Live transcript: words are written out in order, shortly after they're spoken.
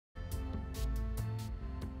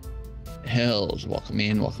Hills. Welcome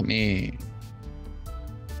in, welcome in.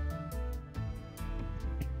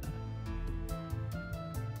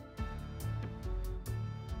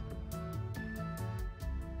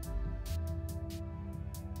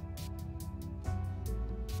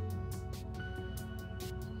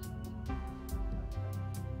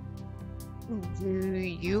 Do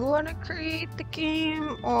you want to create the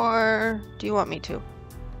game, or do you want me to?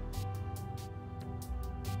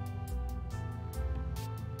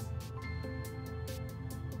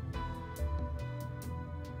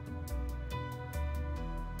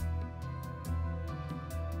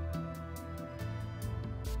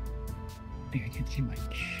 I think I can see my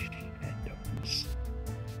shadows.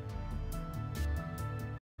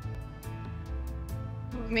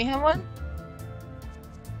 Mummy have one?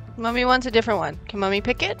 Mummy wants a different one. Can Mummy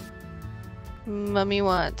pick it? Mummy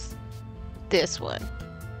wants this one.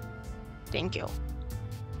 Thank you.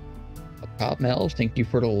 Pop Mel's, thank you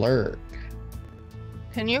for the alert.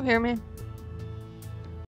 Can you hear me?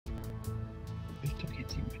 I still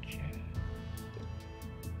can't see my chat.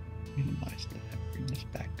 Minimize that. Bring this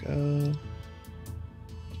back up.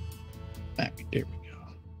 Alright, there we go.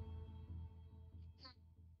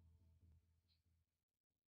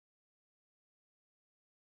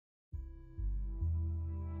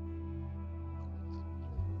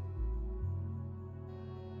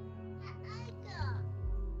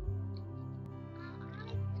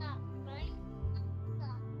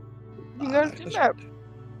 You gotta do that.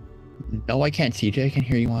 No, I can't, CJ. I can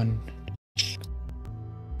hear you on.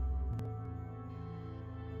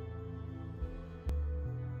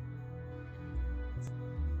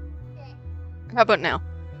 How about now?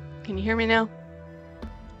 Can you hear me now?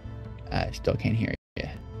 I still can't hear you.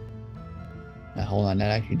 Hold on,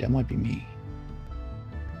 that might be me.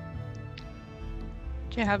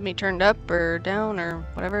 Do you have me turned up or down or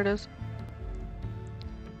whatever it is?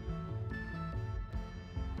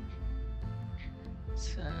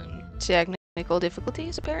 Some technical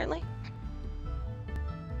difficulties, apparently.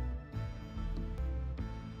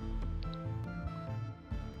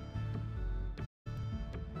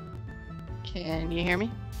 Can you hear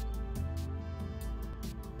me?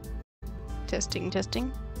 Testing,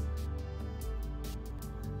 testing.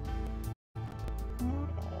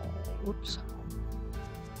 Oops.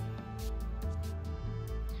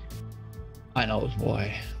 I know it's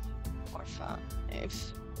boy. 4, 5,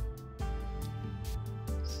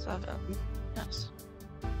 7. Yes.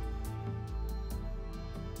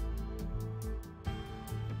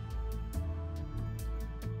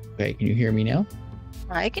 Okay, can you hear me now?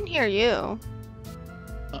 I can hear you.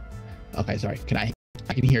 Okay, sorry.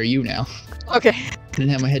 I can hear you now. Okay. Didn't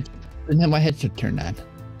have my headset turned on.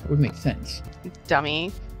 That would make sense.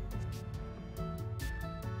 Dummy.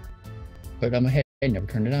 But I got my head, I never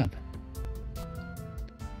turned it on.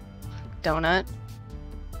 Donut.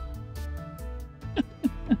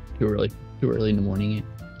 Too early in the morning.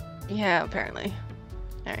 Yeah, apparently.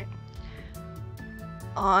 Alright.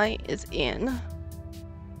 I is in.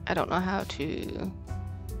 I don't know how to...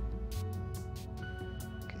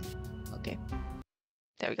 Okay.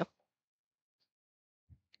 There we go.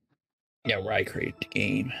 Yeah, where I created the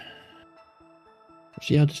game.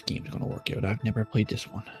 See how this game's gonna work out. I've never played this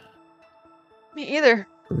one. Me either.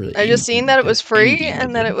 Really I just seen that it was free game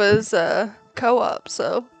and that it was co-op,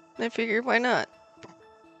 so I figured why not.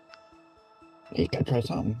 Hey, gotta try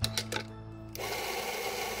something.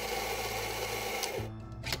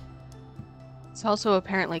 It's also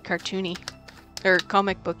apparently cartoony. Or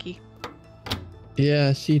comic booky. Yeah,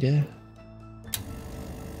 I see that.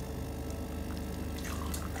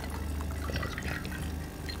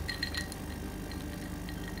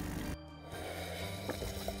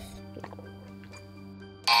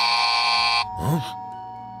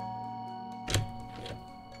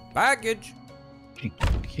 Baggage.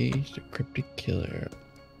 Case, the cryptic killer.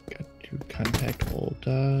 Got to contact old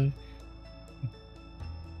dog.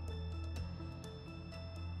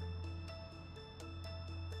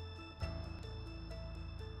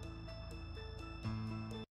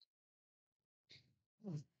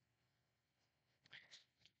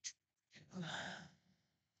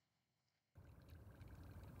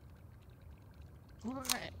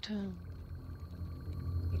 Alright. I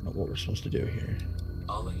don't know what we're supposed to do here.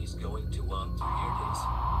 Ollie is going to want to hear this.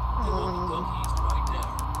 He will be confused right now.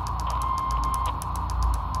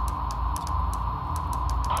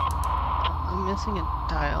 I'm missing a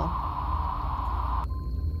dial.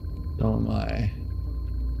 Oh my.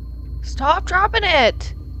 Stop dropping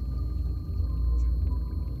it!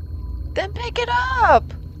 Then pick it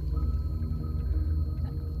up!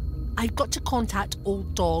 I've got to contact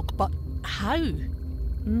old dog, but how?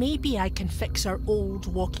 Maybe I can fix our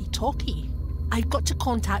old walkie-talkie. I've got to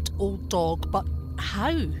contact Old Dog, but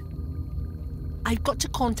how? I've got to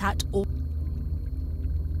contact Old...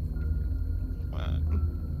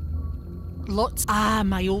 Lots... Ah,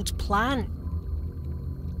 my old plant.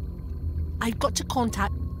 I've got to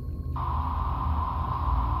contact...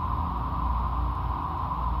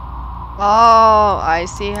 Oh, I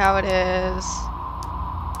see how it is.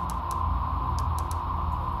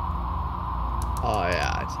 Oh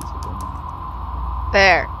yeah, I see something.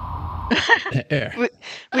 There. There.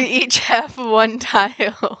 We each have one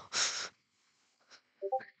tile.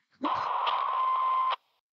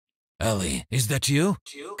 Ellie, is that you?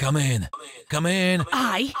 Come in. Come in.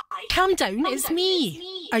 Aye, calm down, it's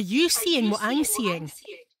me. Are you seeing what I'm seeing?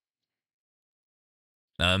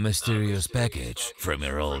 A mysterious package from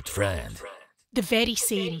your old friend. The very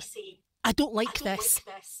same. I don't like this.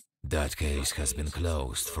 That case has been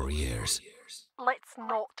closed for years. Let's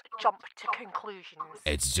not jump to conclusions.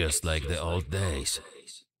 It's just like the old days.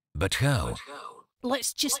 But how?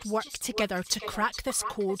 Let's just work together to crack this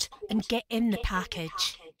code and get in the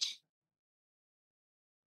package.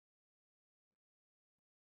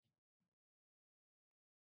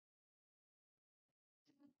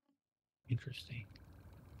 Interesting.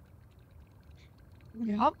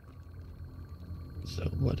 Yep. So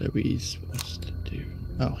what are we supposed to do?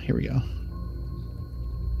 Oh, here we go.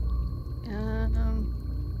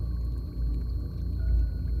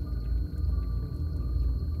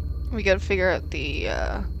 We gotta figure out the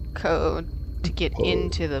code to get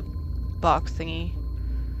into the box thingy.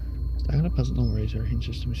 Stacking a puzzle, no worries. Our hint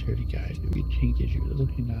system is here to guide. If each hint gives you a little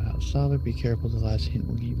hint on how to solve it, be careful. The last hint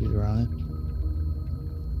will give you the wrong.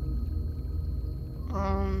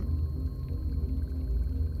 I'm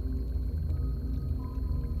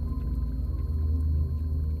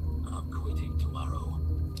quitting tomorrow.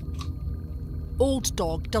 Old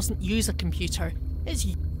Dog doesn't use a computer. It's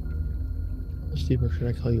you. Steve, or should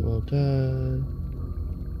I call you old dad?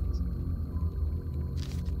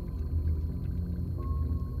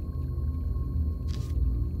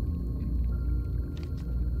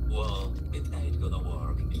 Well, it ain't gonna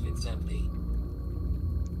work if it's empty.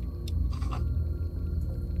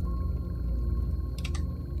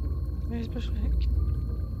 Very specific.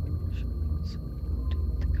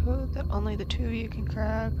 The code that only the two of you can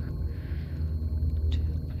crack.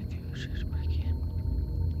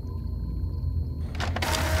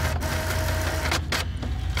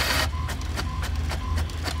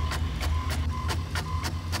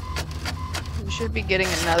 We should be getting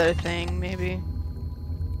another thing, maybe.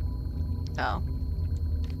 Oh.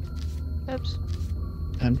 Oops.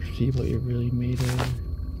 Time to see what you're really made of.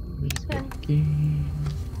 Really good game.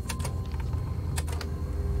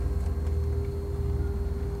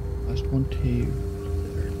 Last one to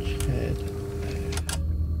Chad.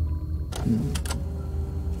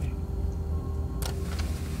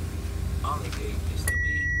 Ollie gave this to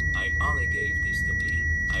me. Ollie gave this to me.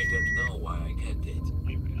 I don't know why I kept it. Here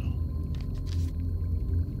we go.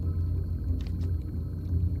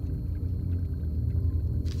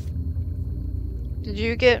 Did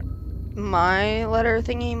you get my letter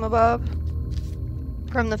thingy, Mabob?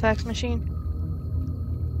 From the fax machine?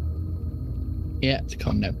 Yeah, it's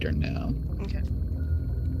called Nectar now. Okay.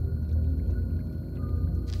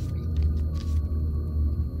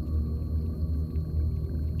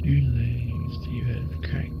 You have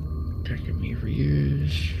cracked me for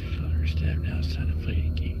years. So understand now it's time to play the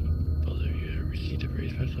game. Both of you have received a very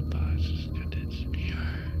special box. Contents.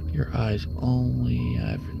 Your eyes only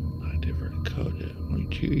have a different code. Only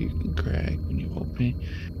two you can crack when you open it.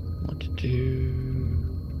 What to do?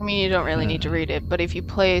 I mean, you don't really need to read it, but if you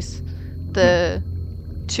place the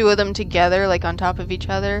two of them together, like on top of each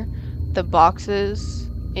other, the boxes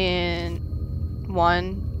in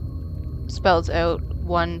one spells out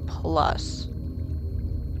 1 plus.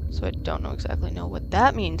 So I don't exactly know what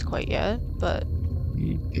that means quite yet, but...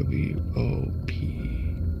 E-W-O-P.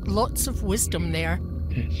 Lots of wisdom there.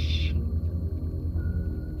 Yes.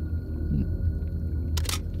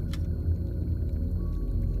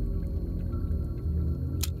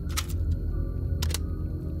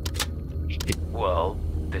 Well,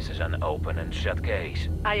 this is an open and shut case.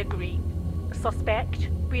 I agree. Suspect,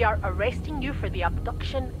 we are arresting you for the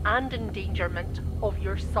abduction and endangerment of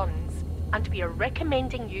your sons, and we are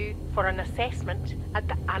recommending you for an assessment at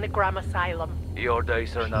the Anagram Asylum. Your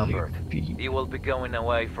days are numbered. You will be going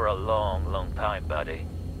away for a long, long time, buddy.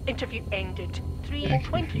 Interview ended.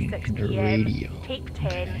 Activity 3:26 under p.m. radio. Tape 10.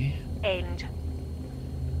 Okay. End.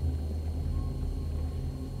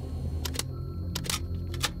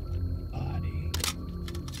 Body.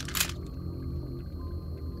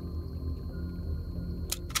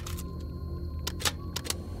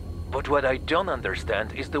 But what I don't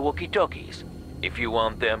understand is the walkie-talkies. If you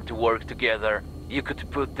want them to work together, you could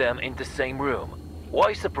put them in the same room.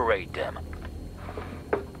 Why separate them?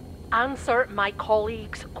 Answer my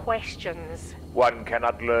colleagues' questions. One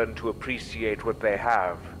cannot learn to appreciate what they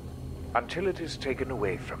have until it is taken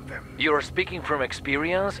away from them. You're speaking from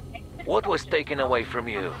experience? What was taken away from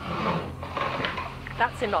you?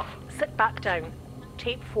 That's enough. Sit back down.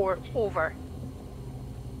 Tape 4 over.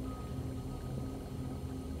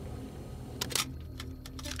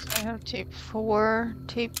 I have tape 4,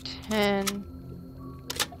 tape 10.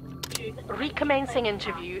 Recommencing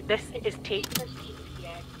interview. This is tape.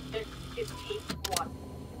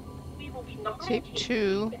 Tape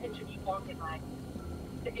 2.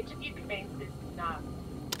 The interview commences now.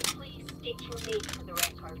 Please state your name for the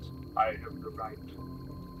record. I have the right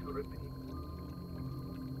to remain.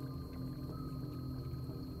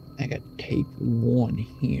 I got tape 1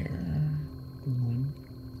 here. 1.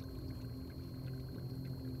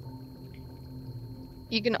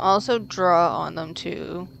 You can also draw on them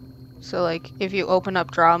too. So like if you open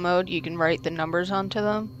up draw mode, you can write the numbers onto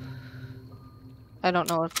them. I don't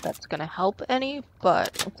know if that's gonna help any,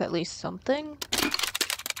 but it's at least something.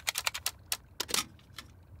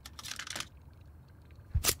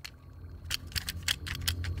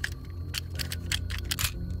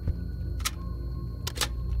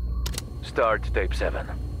 Start tape 7.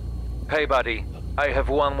 Hey buddy, I have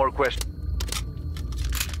one more question.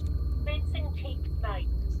 Commencing tape 9.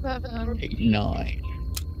 7. 8, 9.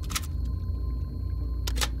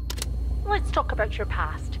 Let's talk about your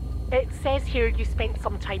past. It says here you spent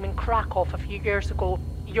some time in Krakow a few years ago.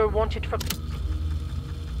 You're wanted for...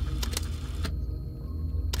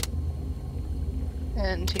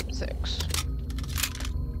 And tape 6.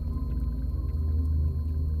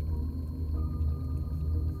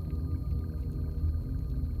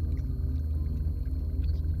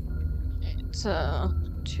 It's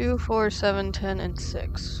 2, 4, 7, 10, and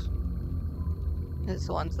 6 is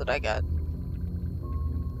the ones that I got.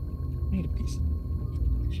 Need a piece.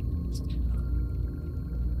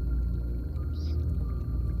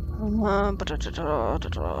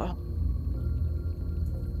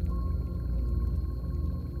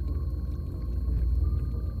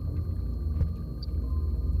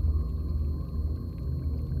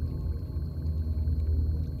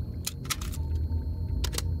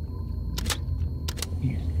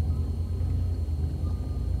 Here.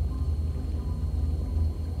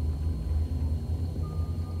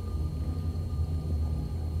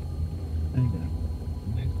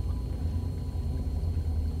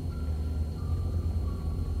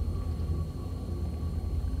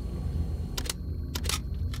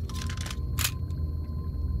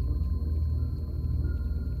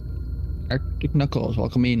 Arctic Knuckles,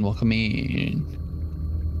 welcome in, welcome in.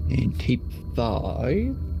 And tape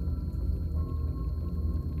 5.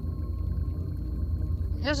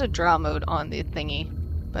 There's a draw mode on the thingy,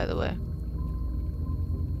 by the way.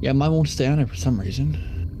 Yeah, mine won't stay on it for some reason.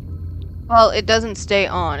 Well, it doesn't stay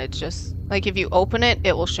on, it's just, like, if you open it,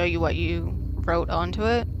 it will show you what you wrote onto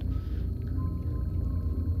it.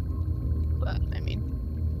 But, I mean...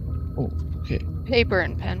 Oh, okay. Paper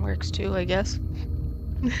and pen works too, I guess.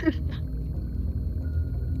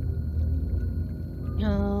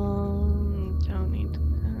 Don't need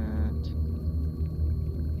that.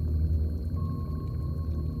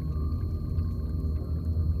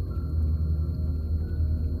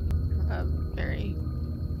 A very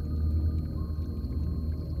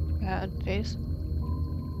bad face,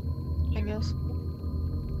 I guess.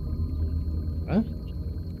 Huh?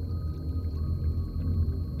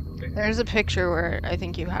 There's a picture where I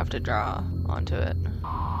think you have to draw onto it.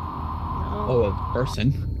 Oh, a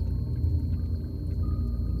person.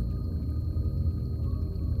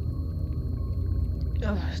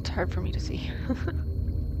 Ugh, it's hard for me to see.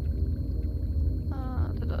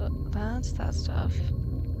 That's that stuff.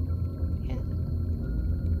 Yeah.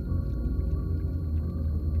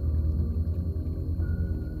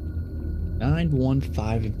 Nine, 1,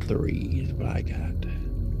 5, and 3 is what I got.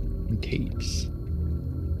 In tapes.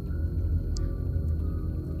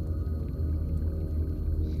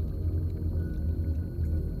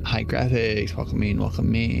 Hi, graphics. Welcome in,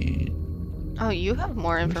 welcome in. Oh, you have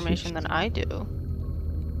more information than I do.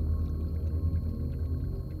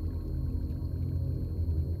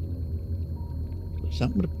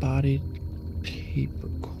 Something with a body tape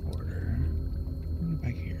recorder. Let me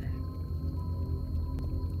back here.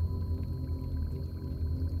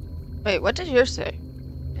 Wait, what did yours say?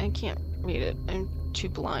 I can't read it. I'm too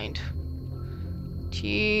blind.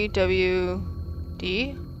 TWD?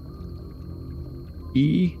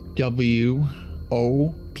 EWOPLD.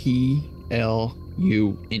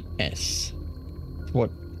 U, and S. What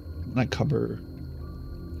I cover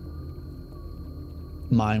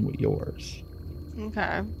mine with yours.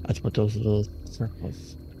 Okay. That's what those little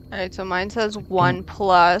circles. Alright, so mine says 1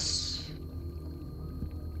 plus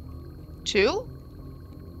 2?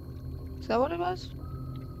 Is that what it was?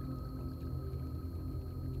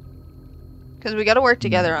 Because we gotta work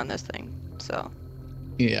together on this thing, so.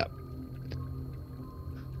 Yeah.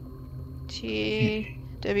 T,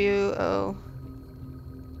 W, O.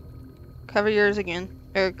 Cover yours again.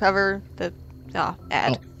 Or cover the,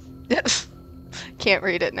 add. Can't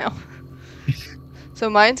read it now. So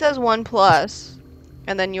mine says 1 plus,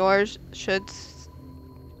 and then yours should.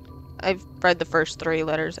 I've read the first 3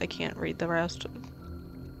 letters. I can't read the rest.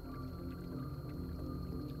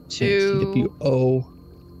 2. CWO.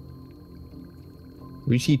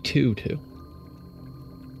 We see 2 too.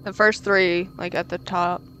 The first 3, like at the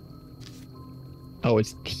top. Oh,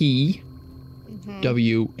 it's T,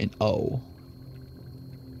 W, and O.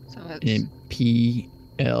 So And it's then P,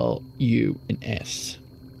 L, U, and S.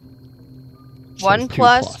 So 1 it's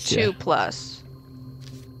plus, 2 yeah. plus.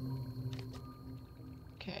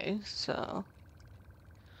 Okay, so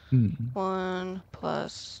 1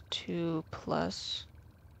 plus 2 plus.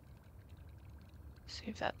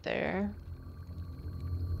 Save that there.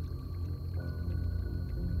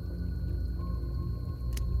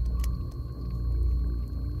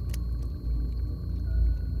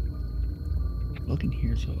 Looking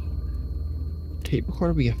here, so tape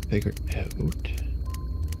recorder we have figured out.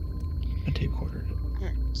 A tape recorder.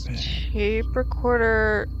 Tape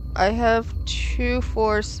recorder. I have 2,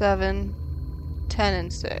 4, 7, 10,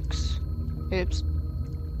 and 6. Oops.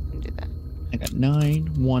 Didn't do that. I got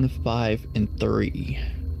 9, 1, 5, and 3.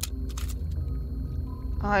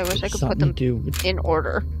 Oh, I wish I could put them in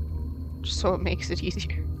order, just so it makes it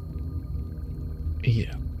easier.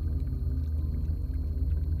 Yeah.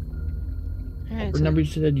 Alright, What so number you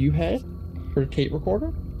said you had for the tape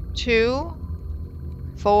recorder? 2,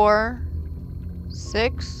 4,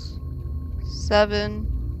 6, 7,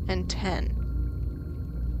 and 10.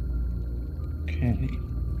 Okay.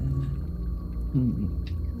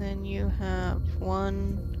 Then you have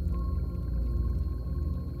 1,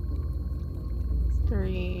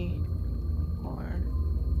 3, 4,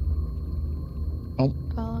 Oh.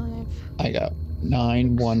 5. I got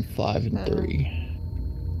 9, 1, 5, and 7. 3.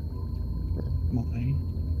 Mine.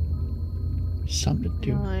 Something to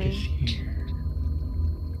do with this here.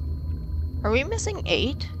 Are we missing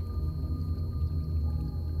 8?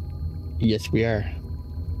 Yes, we are.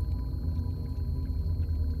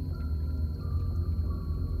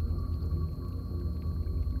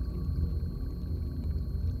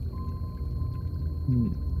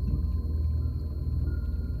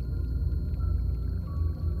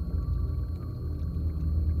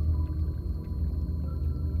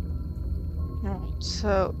 Alright,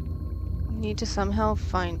 so we need to somehow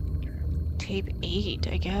find tape 8,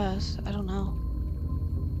 I guess. I don't know.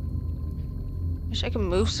 Wish I could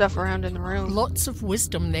move stuff around in the room. Lots of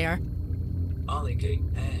wisdom there. Allocate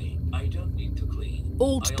A. I don't need to clean.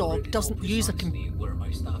 Old I dog already know doesn't use a precisely where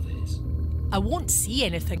my stuff is. I won't see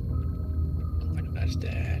anything. That's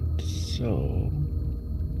that. So.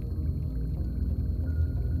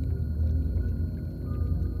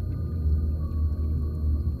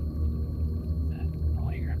 Oh,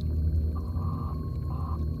 here.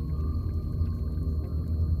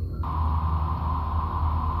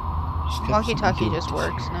 Walkie-talkie just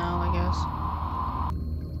works now, I guess.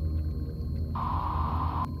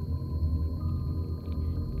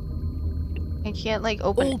 I can't, like,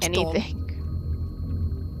 open Old anything.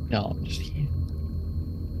 No, I'm just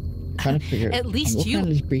trying to figure out. At least I'm looking you- at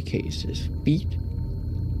this briefcase. There's feet,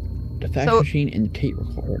 the fax So- machine, and the tape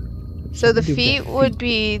recorder. So the Something to do with feet that would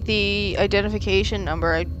be the identification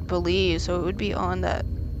number, I believe, so it would be on that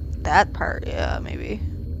part, yeah, maybe.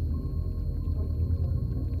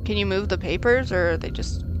 Can you move the papers, or are they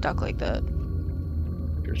just stuck like that?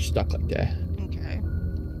 You're stuck like that. Okay.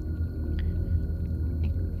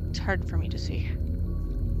 It's hard for me to see.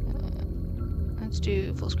 Let's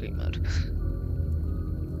do full screen mode.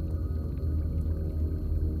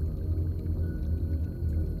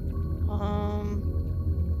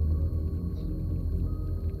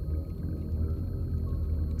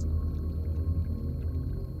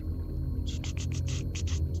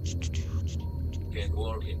 Can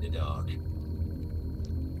work in the dark.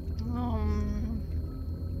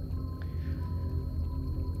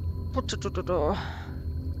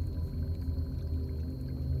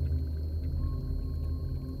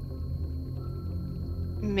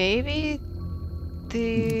 Maybe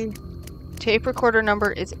the tape recorder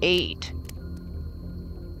number is 8.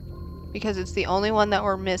 Because it's the only one that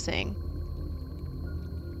we're missing.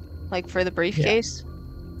 Like for the briefcase.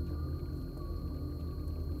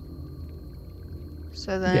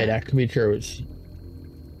 So then... Yeah, that could be true. So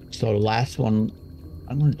the last one,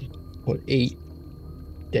 I'm going to put 8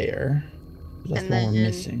 there. That's the one we're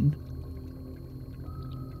missing.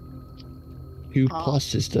 2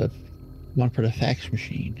 plus is the one for the fax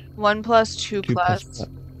machine. 1 plus 2 2 plus. plus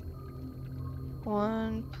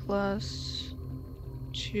 1 plus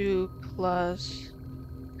 2 plus.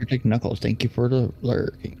 Arctic Knuckles, thank you for the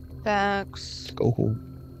alert. Fax. Let's go.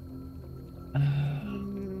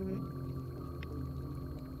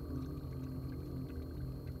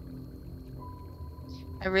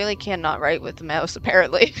 I really cannot write with the mouse,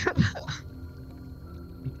 apparently.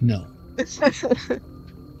 No. Okay,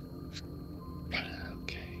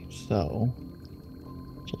 so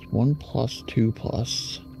it's 1 plus 2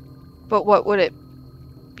 plus. But what would it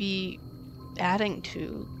be adding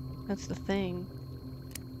to? That's the thing.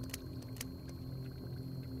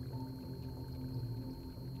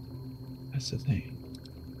 That's the thing.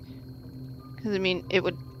 Because, I mean, it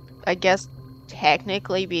would, I guess,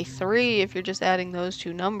 technically be 3 if you're just adding those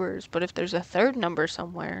 2 numbers. But if there's a third number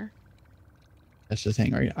somewhere... That's the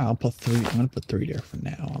thing, right? I'll put 3. I'm going to put 3 there for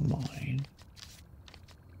now on mine.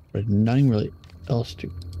 But nothing really else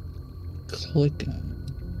to click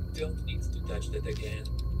on. Don't need to touch that again.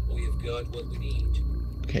 We've got what we need.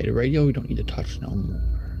 Okay, the radio we don't need to touch no more.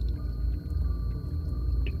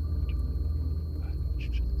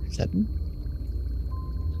 7.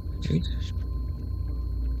 8.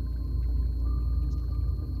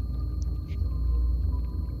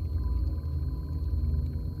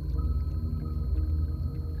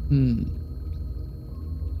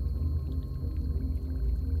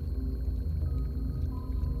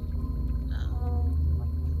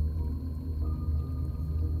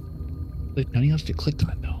 Like nothing else to click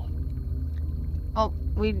on though. Oh,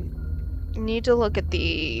 we need to look at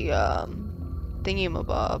the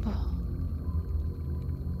thingy-mabob.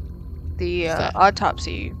 The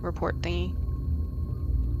autopsy report thingy.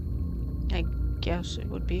 I guess it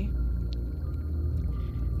would be.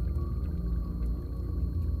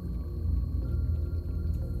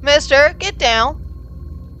 Mister, get down!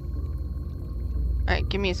 Alright,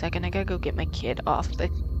 give me a second. I gotta go get my kid off the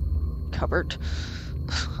cupboard.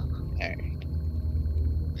 Alright.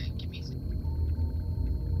 Give me a second.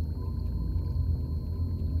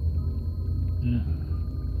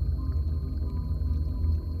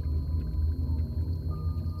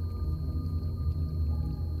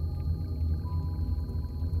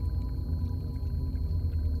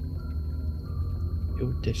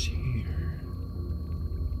 Do this here.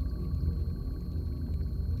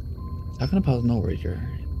 Talking about nowhere here.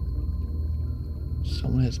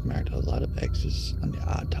 Someone has marked a lot of X's on the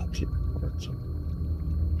autopsy report. So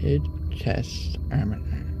head, chest, arm, and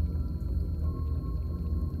arm.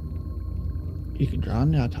 You can draw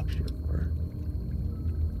on the autopsy report.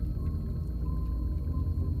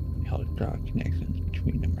 Help draw connections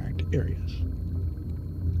between the marked areas.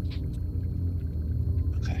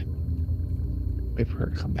 Okay. Wait for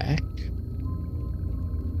her to come back.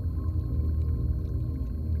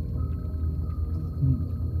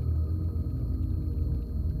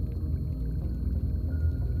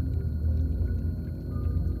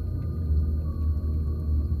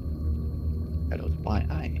 That is why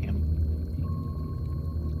I am.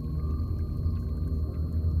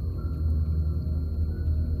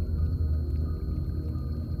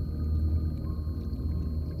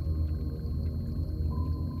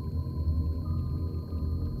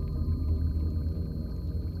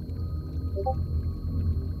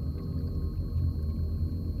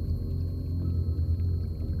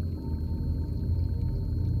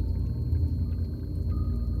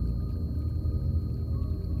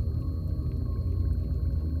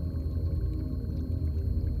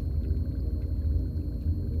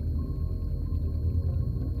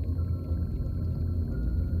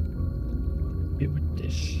 With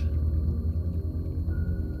this.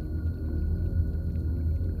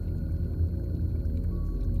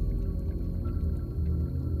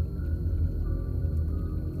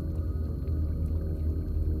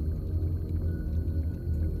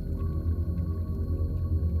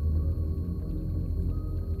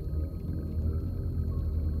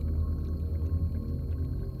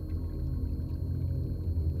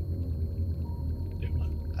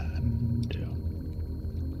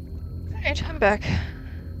 Alright, I'm back.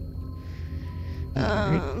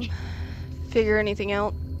 Figure anything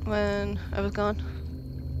out when I was gone?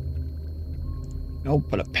 Nope,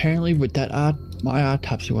 but apparently with that my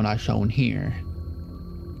autopsy one I shown here,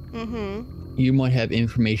 you might have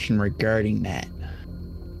information regarding that.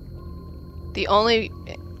 The only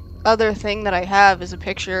other thing that I have is a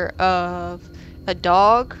picture of a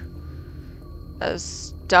dog, a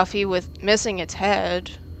stuffy with missing its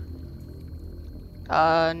head,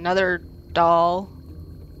 another doll,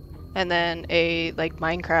 and then a like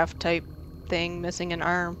Minecraft type thing missing an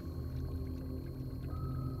arm.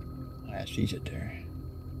 Yeah, she's it there.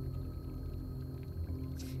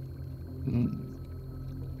 Hmm.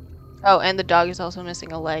 Oh, and the dog is also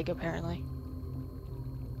missing a leg, apparently.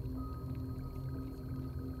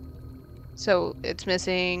 So it's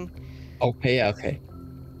missing Okay, okay.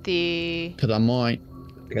 the... Because I'm on,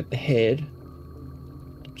 I got the head,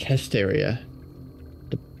 the chest area,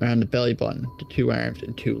 around the belly button, the 2 arms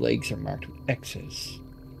and 2 legs are marked with X's.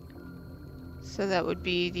 So that would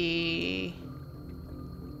be the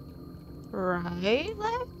right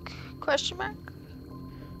leg? Question mark?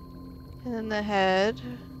 And then the head.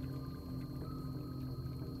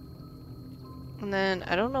 And then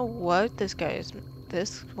I don't know what this guy is.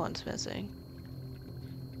 This one's missing.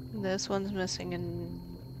 This one's missing in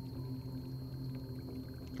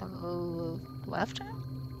left arm?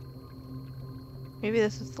 Maybe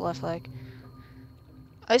this is the left leg.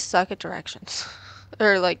 I suck at directions.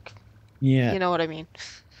 Or like, Yeah. you know what I mean.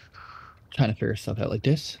 Trying to figure stuff out like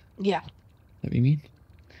this. Yeah. That what you mean?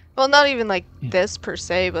 Well, not even like Yeah. this per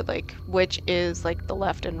se, but like which is like the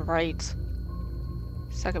left and right.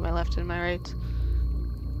 Suck at my left and my right.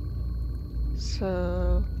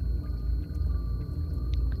 So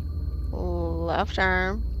left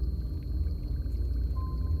arm,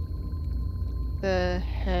 the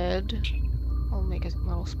head. I'll make a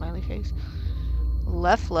little smiley face.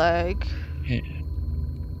 Left leg. Yeah.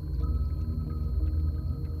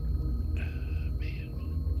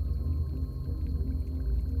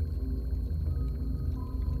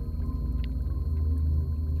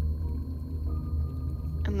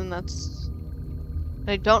 And then that's...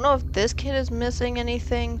 I don't know if this kid is missing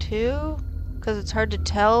anything too, because it's hard to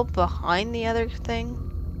tell behind the other thing.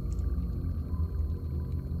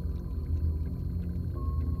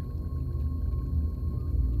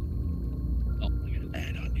 Oh, I gotta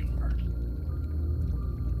add on your word.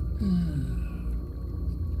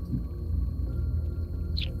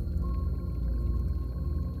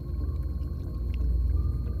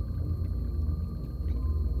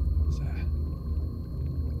 What's that?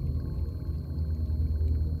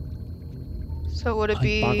 So would it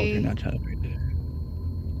I boggled here be... now, trying to figure it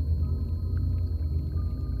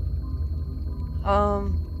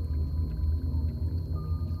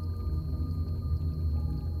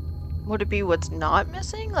Would it be what's not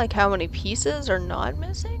missing? Like how many pieces are not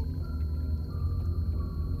missing?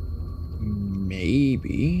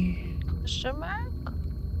 Maybe. Question mark?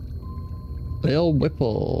 Lil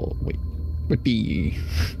Whipple. Wait. Whippy.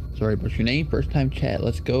 Sorry, what's your name? First time chat.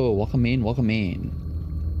 Let's go. Welcome in. Welcome in.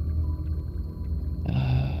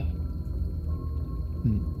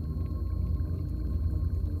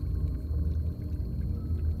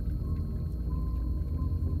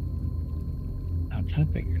 I'm trying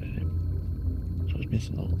to figure it out. So it's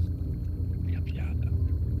missing a little.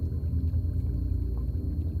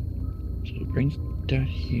 So it brings down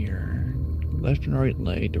here. Left and right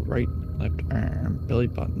leg, the right left arm, belly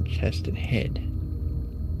button, chest, and head.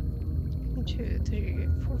 1, 2, 3,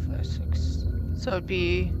 4, 5, 6. So it'd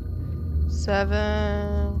be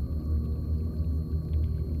 7.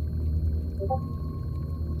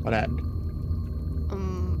 What happened?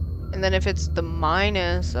 And then if it's the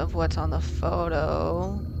minus of what's on the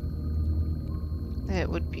photo, it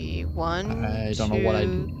would be 1, I don't 2, know what I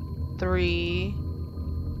did. 3.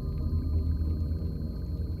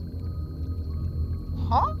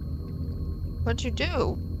 Huh? What'd you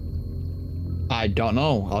do? I don't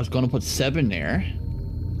know. I was going to put 7 there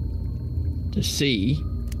to see,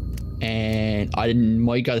 and I didn't.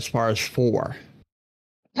 Might got as far as 4.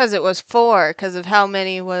 Because it was 4, because of how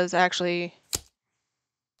many was actually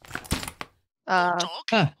Dog?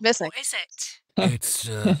 missing. What is it? It's,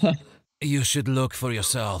 you should look for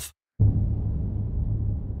yourself.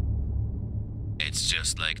 It's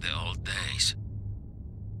just like the old days.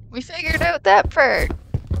 We figured out that part.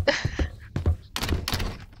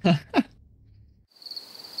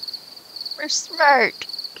 We're smart.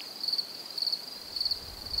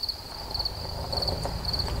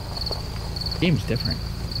 Game's different.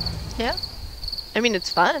 Yeah. I mean, it's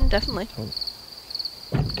fun, definitely.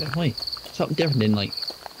 Definitely something different than like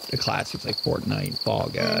the classics like Fortnite, Fall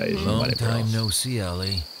Guys, and Long whatever time else. no see,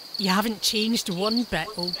 Ellie. You haven't changed one bit,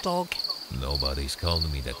 old dog. Nobody's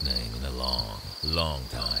called me that name in a long, long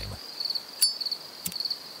time.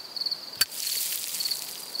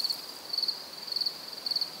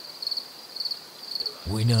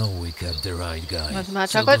 We know we kept the right guy. Want some hot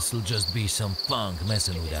So chocolate? this'll just be some punk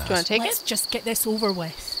messing with Do you want us. to take Let's it? just get this over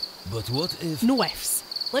with. But what if... No ifs.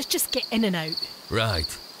 Let's just get in and out.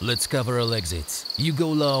 Right. Let's cover all exits. You go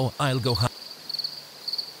low, I'll go high.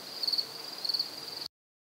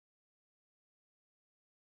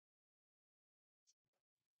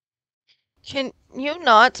 Can you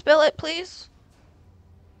not spill it, please?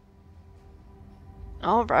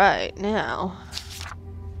 All right, now.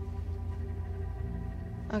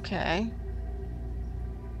 Okay.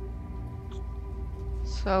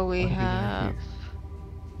 So we What do we got have. here?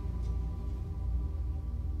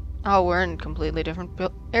 Oh, we're in completely different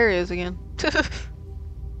areas again.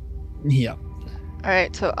 Yeah.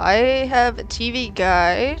 Alright, so I have a TV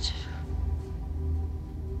guide.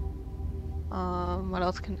 What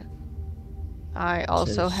else can I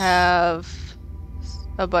also Says- have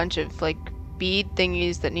a bunch of like bead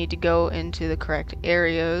thingies that need to go into the correct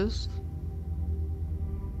areas.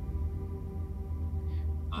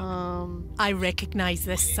 I recognise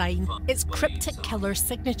this sign. It's Cryptic Killer's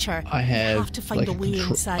signature. I have to find like a way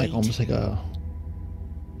inside. like almost like a.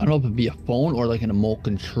 I don't know if it'd be a phone or like an remote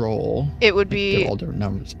control. It would Like, be they're all different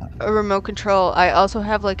numbers. a remote control. I also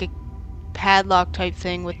have like a padlock type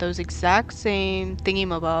thing with those exact same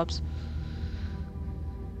thingy-mabobs.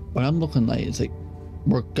 What I'm looking like is like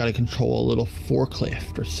we're gotta control a little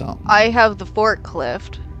forklift or something. I have the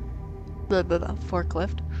forklift. The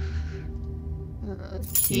forklift.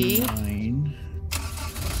 Key. Nine.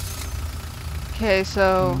 Okay,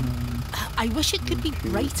 so I wish it could be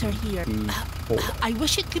brighter here. I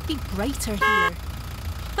wish it could be brighter here.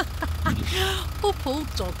 Hope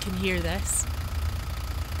old dog can hear this.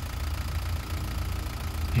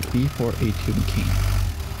 B4, A2, and King.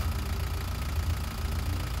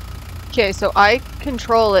 okay, so I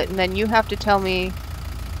control it, and then you have to tell me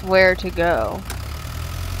where to go.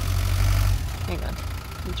 Hang on,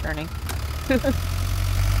 I'm turning.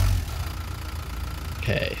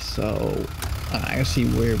 Okay, so I gotta see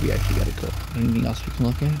where we actually gotta go. Anything else we can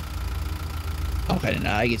look at? Okay,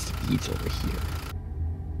 now I guess the beats over here.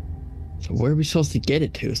 So where are we supposed to get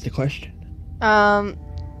it to is the question.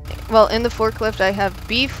 Well, in the forklift I have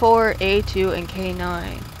B4, A2, and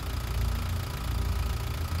K9.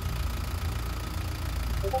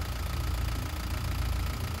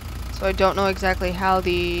 So I don't know exactly how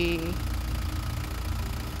the...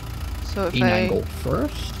 So if A9 I go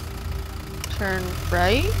first? turn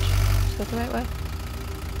right? Is that the right way?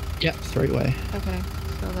 Yep, it's the right way. Okay,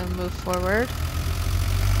 so then move forward.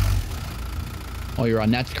 Oh, you're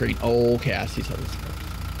on that screen. Oh, okay, I see something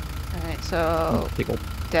first. Alright, so They go,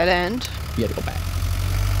 dead end. you gotta go back.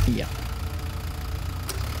 Yeah.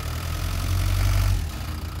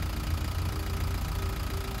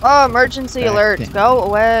 Oh, emergency Back alerts, then. go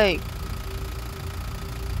away.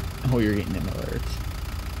 Oh, you're getting them alerts.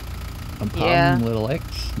 No problem, Yeah. little X.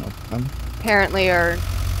 No problem. Apparently our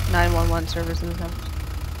 911 services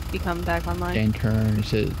have become back online. And turn.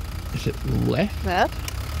 Is it left? Left?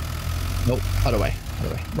 Nope. Other way.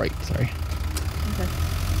 Other way. Right. Sorry. Okay.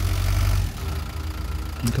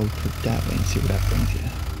 And go to that way and see where that brings you.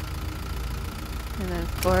 And then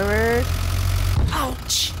forward.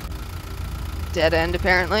 Ouch! Dead end,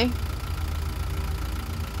 apparently.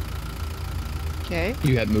 Okay.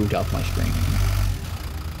 You have moved off my screen.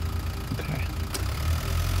 Okay.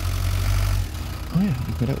 Oh yeah,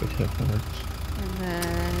 you go that way too. That works. And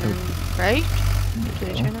then right? There Did you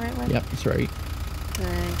I go. turn the right way? Yep, that's right.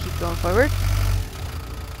 And keep going forward.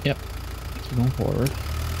 Yep. Keep going forward.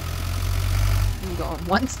 I'm going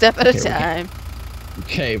one step at a Okay, we're time.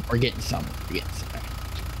 Okay, we're getting some. We're getting some.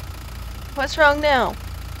 What's wrong now?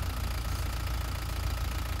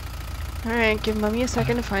 Alright, give Mummy a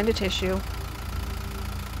second to find a tissue.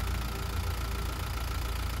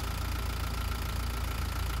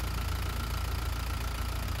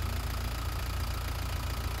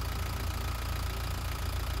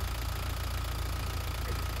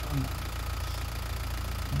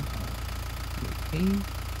 Okay,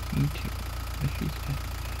 me too.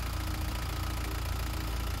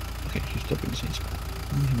 Okay, she's still in the same spot.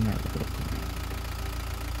 Let me have another look around.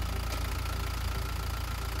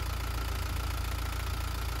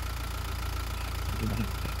 Do like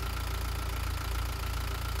that.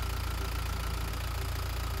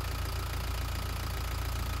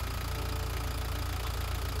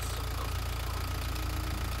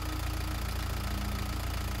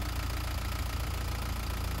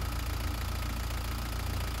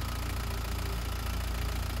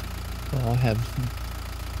 So I'll have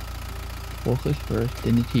focus first,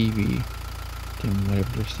 then the TV, then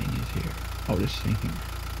whatever this thing is here. Oh, this thing here.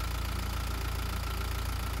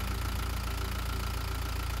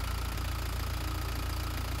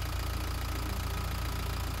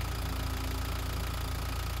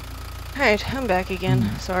 Alright, I'm back again.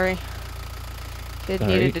 Sorry. Kid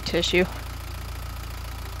Sorry. needed a tissue.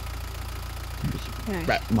 Just Alright.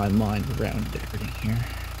 wrap my mind around everything here.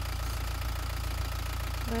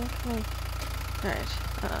 Okay. Alright.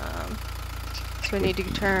 So we need to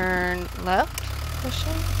turn left?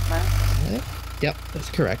 Question mark? Yep,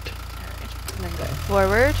 that's correct. Alright. And then go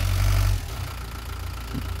forward.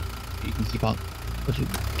 You can keep on. What's it?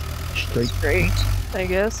 Straight. Straight, I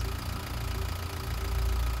guess.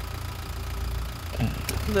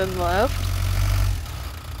 Then left.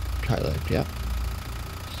 Try left, yep.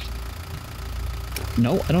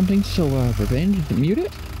 No, I don't think so. Revenge, is it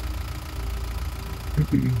muted?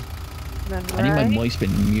 Then I think my right. mic's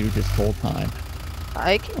been muted this whole time.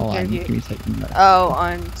 I can Hold hear on, you. give me a second. Oh,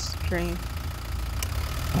 on stream.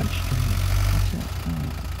 On stream.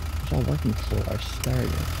 It's all working before I started.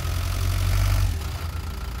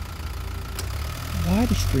 Why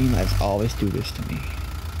do Streamlabs always do this to me?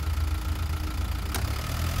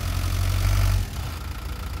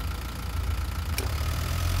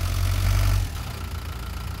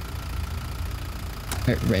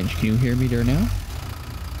 Alright, Wrench, can you hear me there now?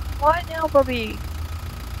 Why now, Bubby?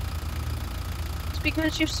 It's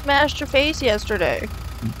because you smashed your face yesterday.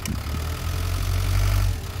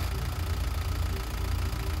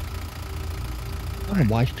 I don't know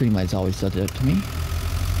why Streamlabs always does that to me.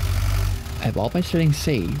 I have all my settings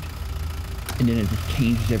saved, and then it just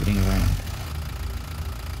changes everything around.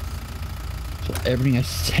 So everything I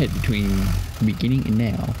said between the beginning and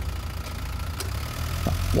now.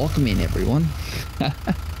 Welcome in, everyone.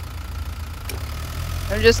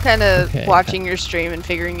 I'm just kind of Okay. watching your stream and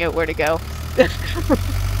figuring out where to go.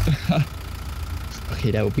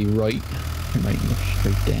 Okay, that would be right. I'm right, look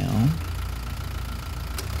straight down.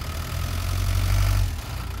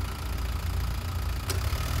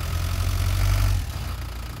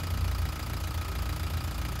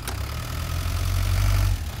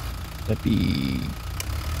 That'd be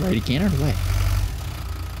right again or left?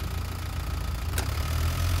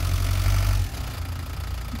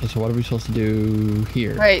 Okay, so what are we supposed to do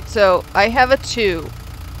here? Right, so I have a 2.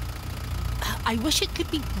 I wish it could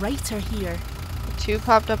be brighter here. A 2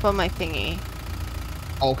 popped up on my thingy.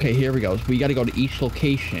 Okay, here we go. So we gotta go to each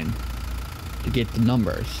location to get the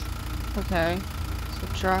numbers. Okay. So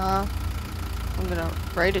draw. I'm gonna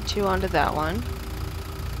write a 2 onto that one.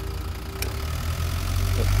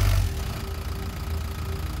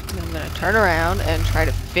 And I'm gonna turn around and try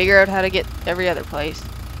to figure out how to get every other place.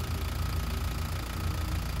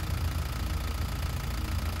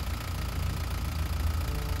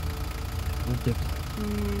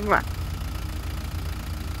 Mwah.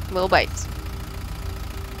 Little bites.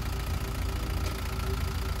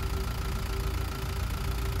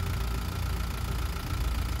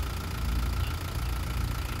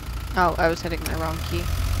 Oh, I was hitting my wrong key.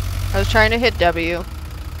 I was trying to hit W.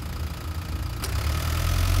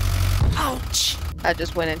 Ouch! I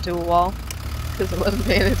just went into a wall because I wasn't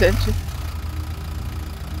paying attention.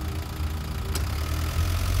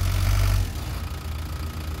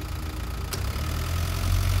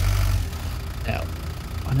 Now,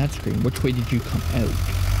 on that screen, which way did you come out?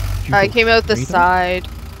 Did you I go came out the straight up? side.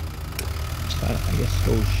 So I guess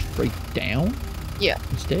go straight down Yeah,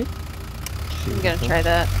 instead? See I'm what gonna goes. try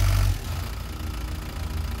that.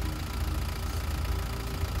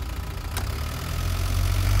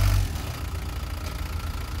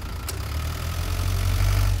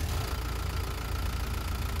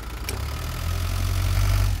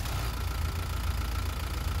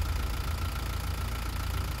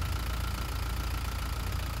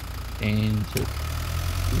 And so,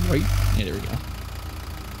 right? Yeah, there we go.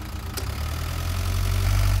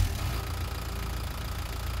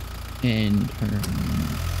 And turn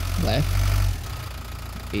left.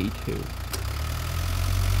 A2.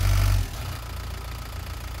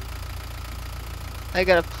 I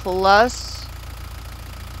got a plus.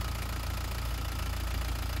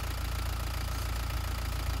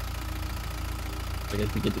 I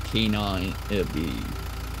guess we get the K9, it'll be...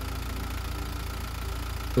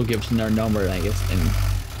 It'll give us another number, I guess, and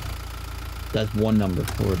that's one number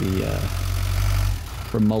for the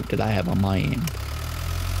remote that I have on my end.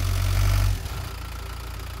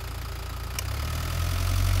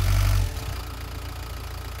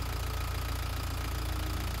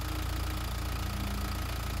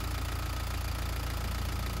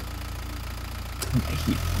 My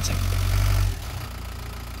heat, 1 second.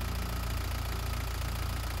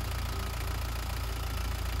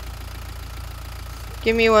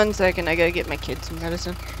 Give me 1 second, I gotta get my kid some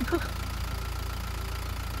medicine.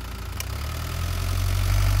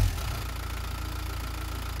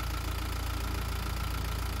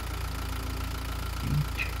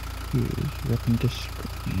 is ripping the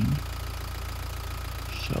screen.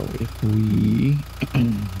 So if we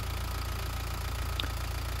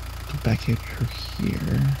go back at her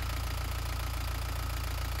here,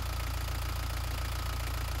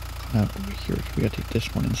 come out over here. We gotta take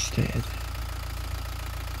this one instead.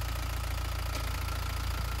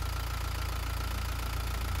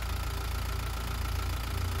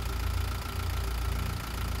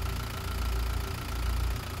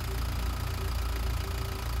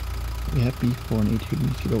 We have B4 and A2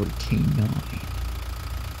 needs to go to K9.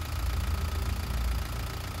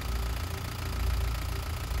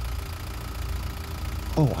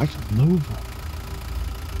 Oh, I can move them.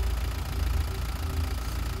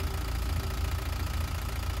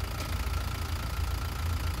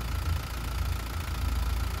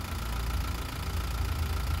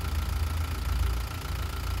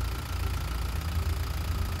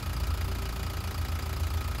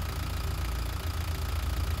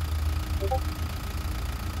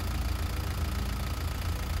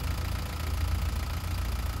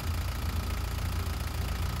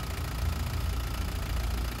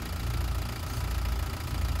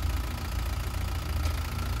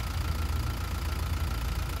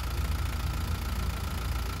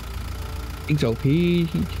 Thanks, OP.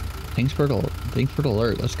 Thanks for the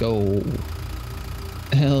alert. Let's go.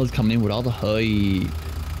 Hell's coming in with all the hype.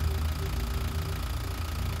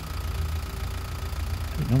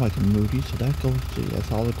 I know I can move these, so that goes to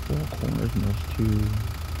that's all the four corners, and those two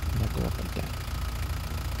that go up like that.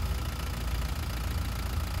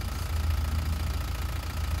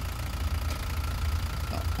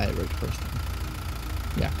 Oh, I had it right the first time.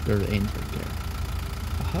 Yeah, there's the ends right there.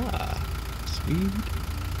 Aha, sweet.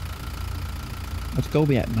 Let's go.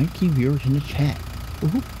 We have 19 viewers in the chat.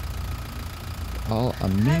 Woohoo. All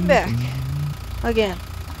amazing. I'm back. Again.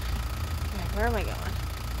 Okay, where am I going?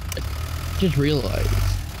 Just realized.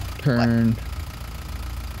 Turn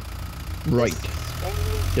right.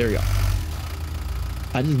 There we go.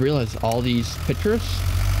 I just realized all these pictures,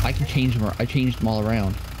 I can change them. I changed them all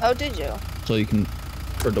around. Oh, did you? So you can,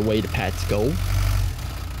 for the way the paths go.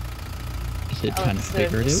 Is it trying to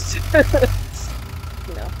figure it out?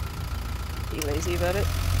 You know, be lazy about it.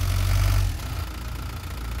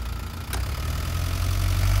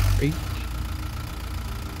 Right.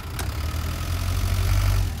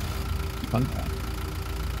 Fun.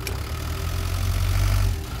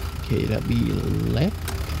 Okay, that'd be left.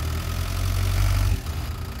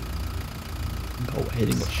 Go ahead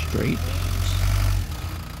and go straight.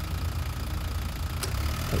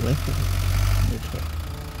 The left or which way?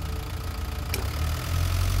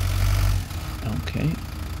 Okay.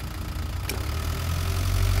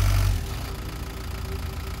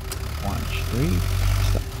 One straight.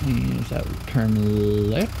 Stop. Is that turn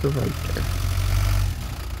left or right there?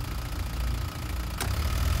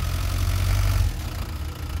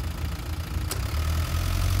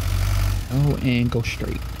 Oh, and go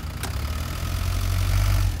straight.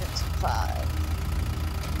 It's 5.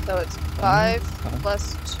 So it's 5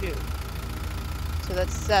 plus 2. So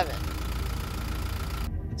that's 7.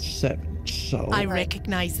 It's 7. So I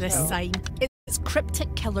recognize this sign. It's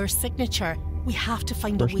Cryptic Killer's signature. We have to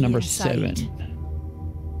find a verse way number inside. 7.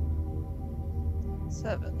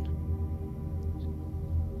 7.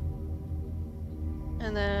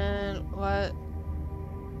 And then what?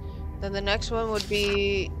 Then the next one would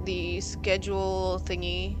be the schedule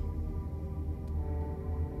thingy.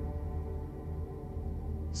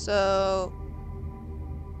 So,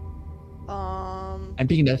 I'm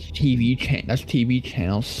thinking that's TV channel. That's TV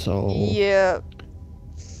channel. So yeah.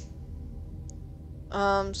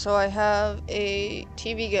 So I have a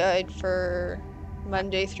TV guide for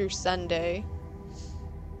Monday through Sunday.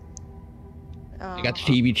 I got the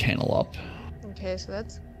TV channel up. Okay, so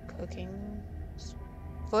that's cooking,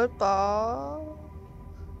 football,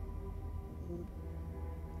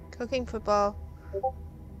 cooking, football,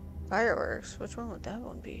 fireworks. Which one would that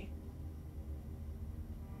one be?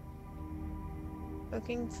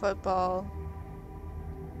 Cooking, football,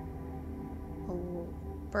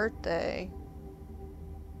 birthday,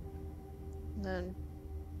 and then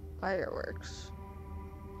fireworks.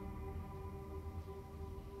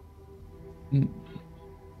 Mm.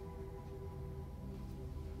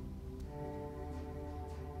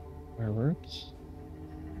 Fireworks.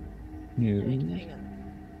 News. Hang on.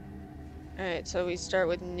 Alright, so we start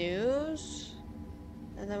with news,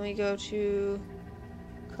 and then we go to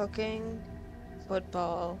cooking,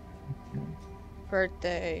 football,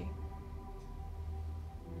 birthday,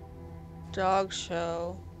 dog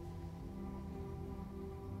show,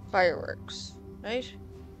 fireworks, right?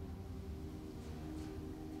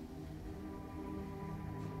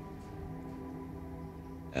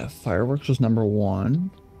 Fireworks was number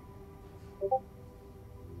 1.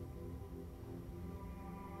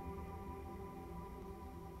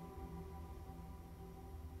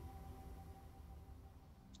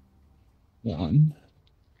 One,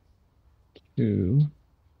 2,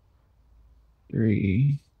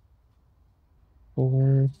 3,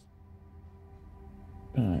 4,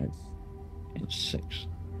 5, and 6.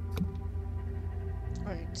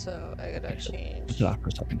 Alright, so I gotta change. Stop for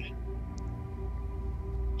a second.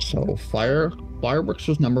 So fireworks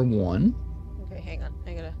was number 1. Okay, hang on.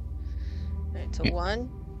 I gotta. Alright, so Yeah. 1.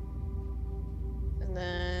 And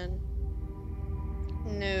then.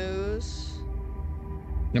 News.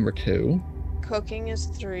 Number 2. Cooking is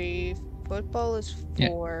 3. Football is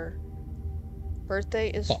 4. Birthday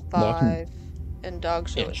is Walking- 5. And dog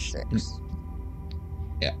show is Yes. 6.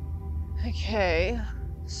 Yeah. Okay,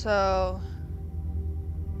 so.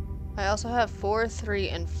 I also have 4, 3,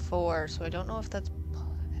 and 4, so I don't know if that's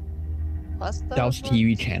plus those That was ones?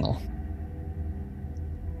 TV channel.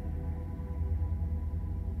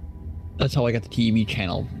 That's how I got the TV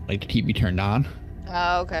channel, like the TV turned on.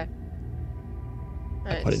 Oh, okay.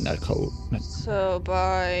 I put in that code. So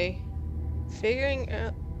by figuring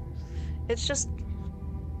out, it's just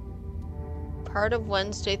part of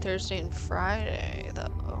Wednesday, Thursday, and Friday, though.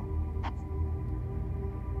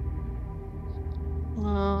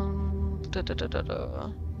 Da, da, da, da,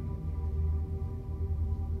 da.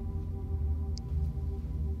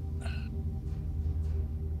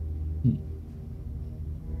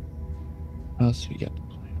 What else we got?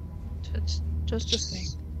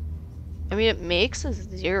 Just I mean, it makes a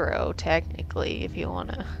 0 technically if you want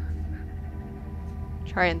to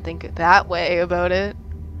try and think that way about it.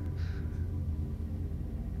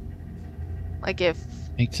 Like if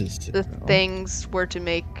Makes it the 0. things were to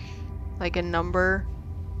make like a number.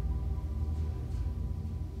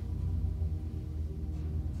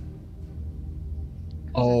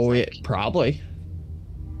 Oh, yeah, probably.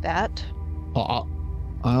 That? I'll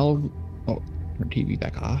turn TV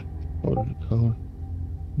back off. Go to the code.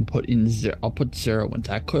 And put in 0. I'll put 0 ones.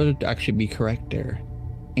 That could actually be correct there.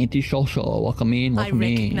 Anti-social, welcome in, I welcome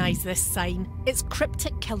in. recognise this sign. It's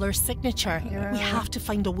Cryptic Killer's signature. Yeah. We have to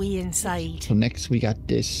find a way inside. So next we got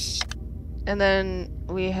this. And then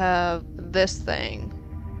we have this thing.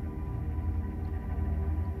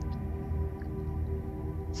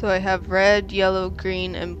 So I have red, yellow,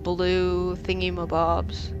 green, and blue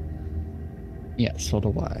thingy-mabobs. Yeah, so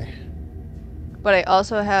do I. But I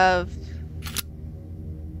also have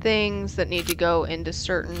things that need to go into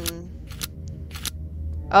certain...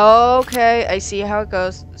 Okay, I see how it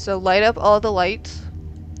goes. So light up all the lights.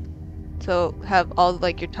 So have all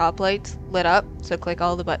like your top lights lit up. So click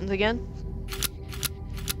all the buttons again.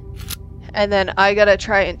 And then I gotta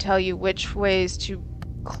try and tell you which ways to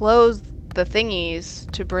close the thingies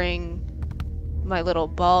to bring my little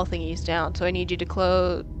ball thingies down. So I need you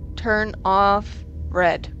to turn off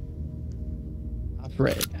red. Off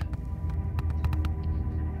red.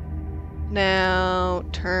 Now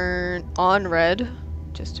turn on red,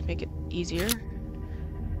 just to make it easier.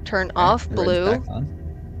 Turn off Red's blue. back on.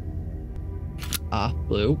 Off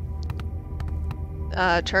blue.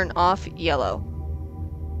 Turn off yellow.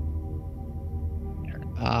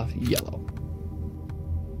 Turn off yellow.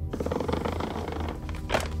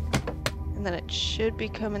 And then it should be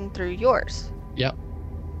coming through yours. Yep.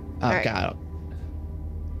 Alright. Got it.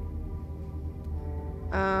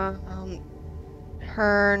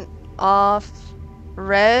 Turn off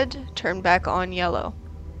red, turn back on yellow.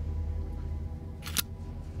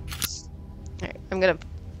 Alright, I'm gonna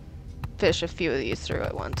fish a few of these through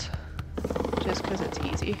at once. Just because it's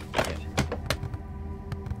easy.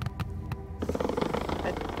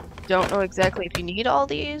 I don't know exactly if you need all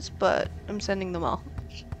these, but I'm sending them all.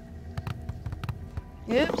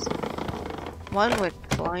 Oops. One went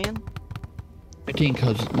flying. I think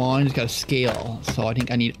because mine's got a scale, so I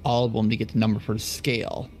think I need all of them to get the number for the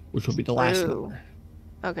scale, which will be the last Ooh. number.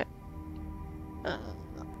 Okay.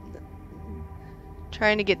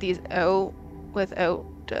 Trying to get these out without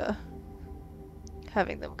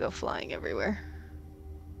having them go flying everywhere.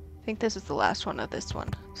 I think this is the last one of this one,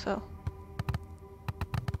 so.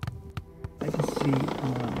 I can see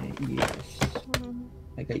my yes.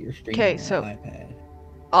 I got your stream Okay, on so- my iPad.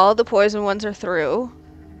 All the poison ones are through,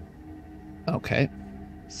 Okay.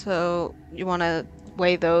 so you want to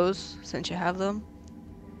weigh those since you have them?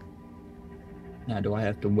 Now, do I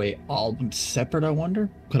have to weigh all of them separate, I wonder?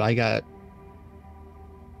 Because I got...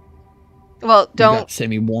 Well, You don't. got send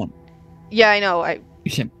me one. Yeah, I know.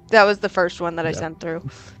 You sent... That was the first one that I Yeah. sent through,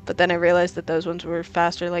 but then I realized that those ones were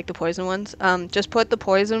faster, like the poison ones. Just put the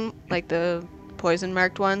poison, like the poison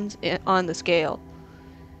marked ones, on the scale,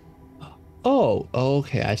 Oh,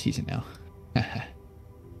 okay, I see it now.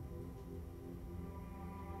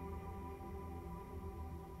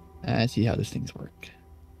 I see how these things work.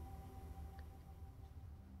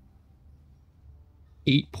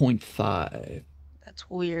 8.5. That's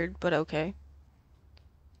weird, but okay.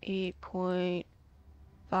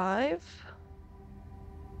 8.5.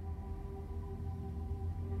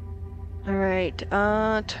 Alright,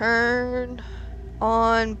 turn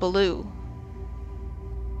on blue.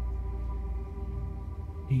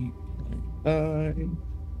 8.5.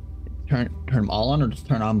 Turn them all on or just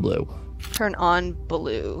turn on blue? Turn on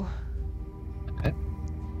blue. Okay.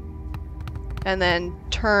 And then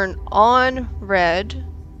turn on red.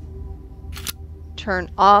 Turn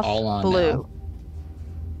off All on blue. now.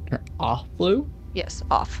 Turn off blue? Yes,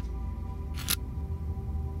 off.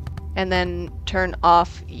 And then turn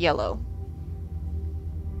off yellow.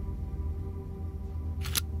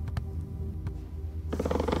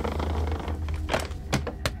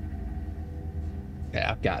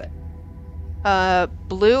 Yeah, I've got it.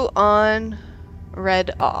 Blue on,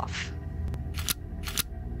 red off.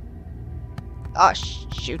 Oh,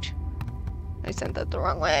 shoot. I sent that the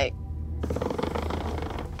wrong way.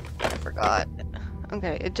 I forgot.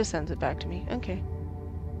 Okay, it just sends it back to me. Okay.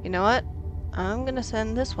 You know what? I'm gonna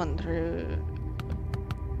send this one through.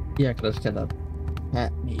 Yeah, because I set up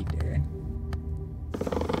that meter.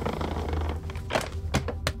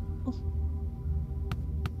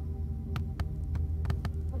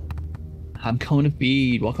 I'm going to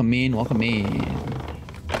feed. Welcome in, welcome in.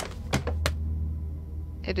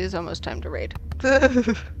 It is almost time to raid.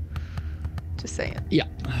 Just saying. Yeah,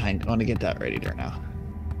 I'm going to get that ready there now.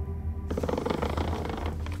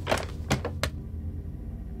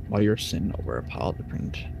 While you're sitting over a pile of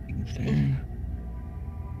different things there.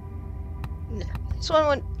 This one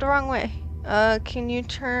went the wrong way. Can you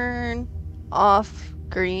turn off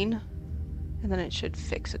green? And then it should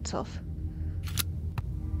fix itself.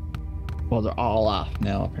 Well, they're all off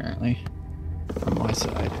now, apparently. On my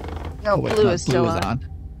side. No, wait, blue is still on.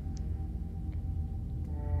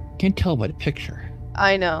 Can't tell by the picture.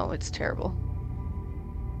 I know, it's terrible.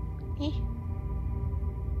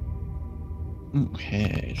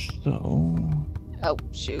 Okay, so... Oh,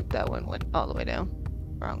 shoot, that one went all the way down.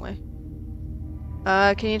 Wrong way.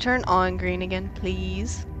 Can you turn on green again,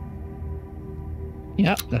 please?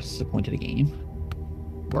 Yep, that's the point of the game.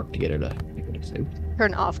 Work together to figure this out.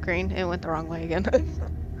 Turn off green. It went the wrong way again.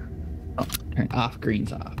 Oh, turn off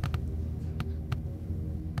greens off.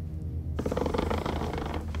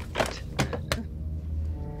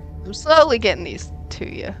 I'm slowly getting these to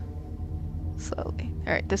you. Slowly.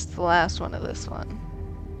 Alright, this is the last one of this one.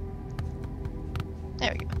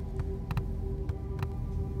 There we go.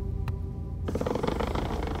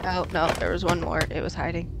 Oh, no, there was one more. It was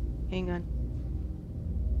hiding. Hang on.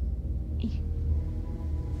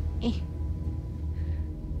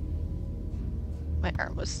 My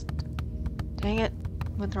arm was... Dang it.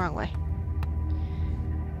 Went the wrong way.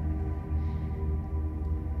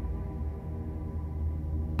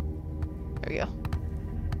 There we go.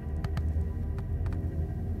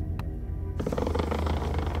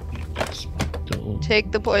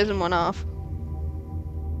 Take the poison one off.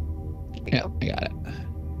 Yeah, I got it.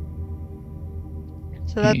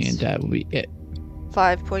 So that's... And that will be it.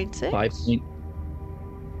 5.6? 5 point...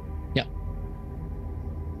 Yeah.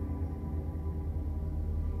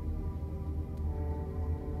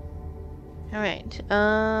 Alright,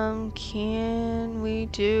 can we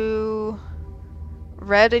do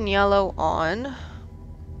red and yellow on?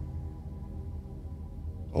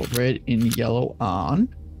 Oh, red and yellow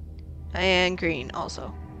on. And green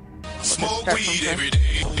also. Smoke weed every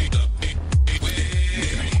Okay,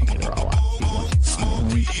 they're all on. I'm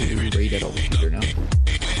going to rate it over here now.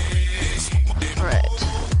 Alright.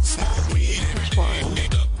 Let's see which one.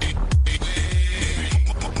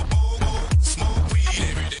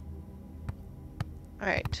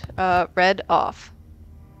 Alright, red off.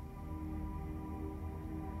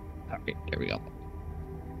 Alright, there we go.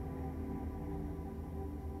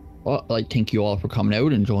 Well, I'd like to thank you all for coming out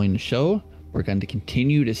and enjoying the show. We're going to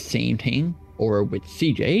continue the same thing over with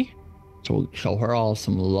CJ. So we'll show her all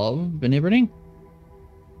some love and everything.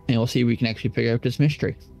 And we'll see if we can actually figure out this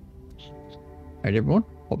mystery. Alright, everyone.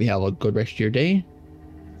 Hope you have a good rest of your day.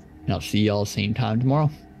 And I'll see you all same time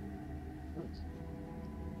tomorrow.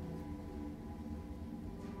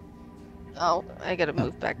 Oh, I gotta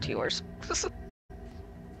move back to yours. There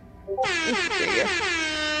you go.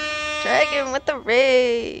 Dragon with the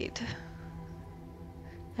raid!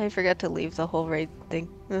 I forgot to leave the whole raid thing.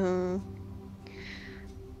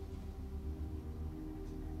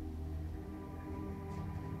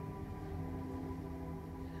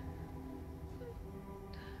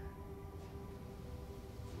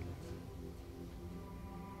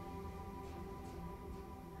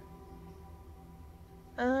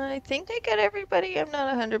 I think I got everybody. I'm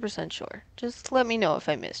not 100% sure. Just let me know if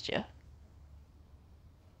I missed you.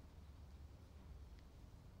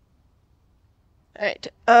 Alright,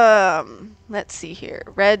 let's see here.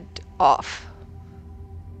 Red off.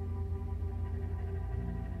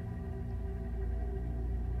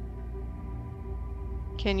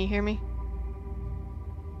 Can you hear me?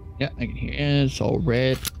 Yeah, I can hear you. So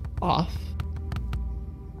red off.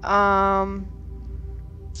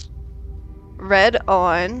 Red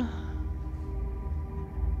on.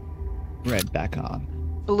 Red back on.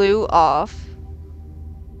 Blue off.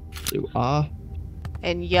 Blue off.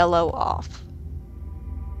 And yellow off.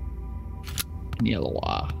 And yellow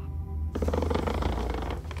off.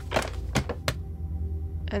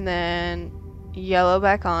 And then yellow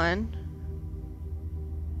back on.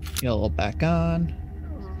 Yellow back on.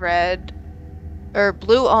 Red, or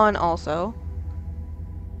blue on also.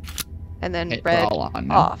 And then Hey, red all on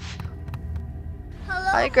now. off.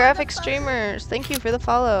 Hi, graphic streamers. Thank you for the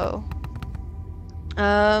follow.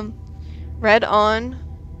 Red on.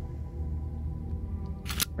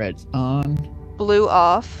 Red's on. Blue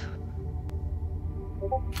off.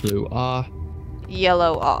 Blue off.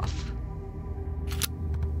 Yellow off.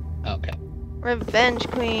 Okay. Revenge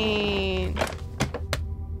Queen.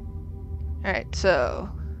 Alright, so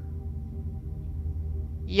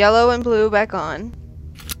yellow and blue back on.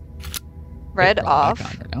 Red Red off.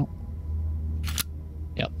 back on right now.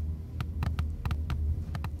 Yep.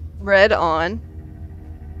 Red on.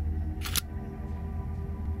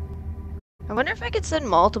 I wonder if I could send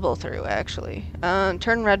multiple through, actually.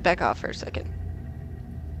 Turn red back off for a second.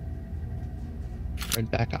 Red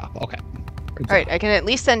back off. Okay. Alright, I can at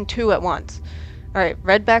least send 2 at once. Alright,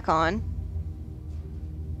 red back on.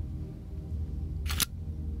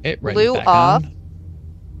 Red Blue back off. on.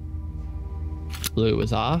 Blue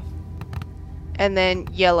is off. And then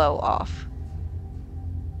yellow off.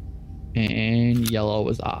 And yellow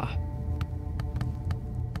is off.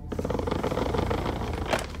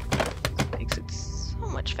 Makes it so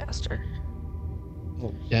much faster.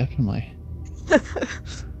 Oh, definitely.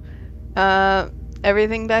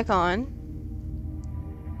 Everything back on.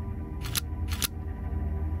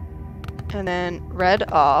 And then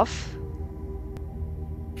red off.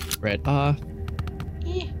 Red off.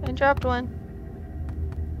 I dropped one.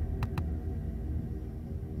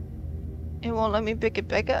 It won't let me pick it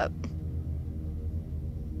back up.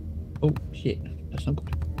 Oh, shit. That's not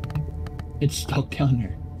good. It's stuck down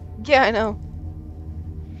there. Yeah, I know.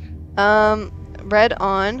 Red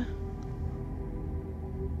on.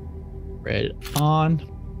 Red on.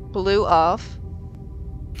 Blue off.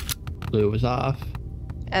 Blue is off.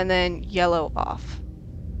 And then yellow off.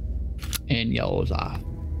 And yellow is off.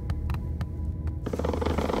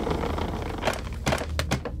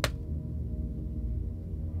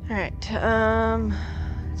 Alright,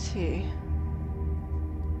 let's see.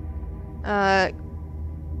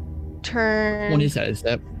 Turn... What is that? Is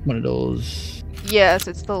that one of those? Yes,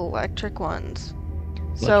 it's the electric ones.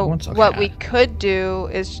 Electric So ones? Okay. what we could do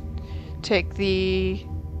is take the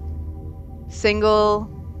single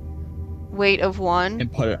weight of 1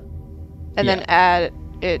 And put it. and yeah. then add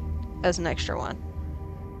it as an extra one.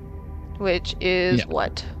 Which is Yeah.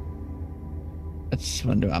 what? That's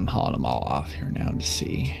what I'm doing. I'm hauling them all off here now to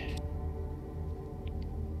see.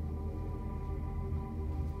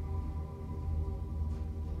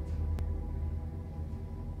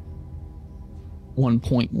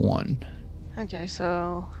 .1. Okay,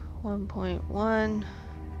 so 1.1.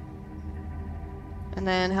 And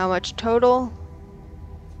then how much total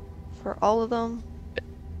for all of them?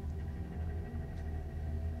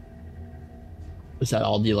 Was that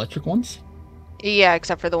all the electric ones? Yeah,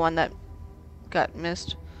 except for the one that got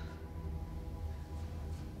missed.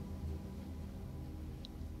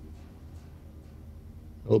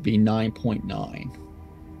 It'll be 9.9.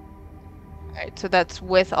 Alright, so that's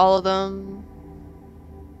with all of them?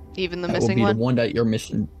 Even the That will missing be one? the one that you're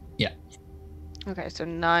missing. Yeah. Okay, so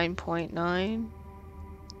 9.9.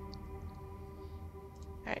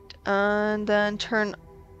 Alright, and then turn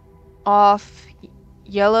off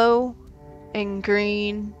yellow and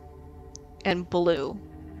green and blue.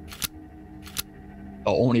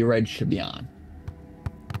 Oh, only red should be on.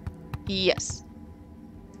 Yes.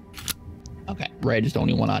 Okay. Red is the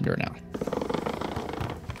only one on there now.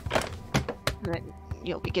 And then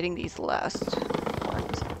you'll be getting these last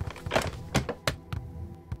ones.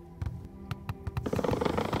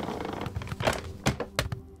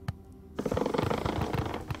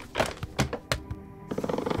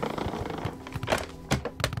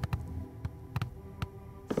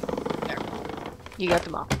 There. You got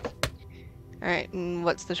them all. Alright, and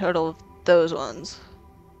what's the total of those ones?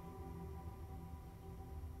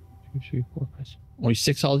 3, 4, 5, 6. Only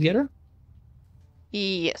 6 altogether?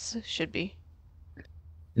 Yes, should be.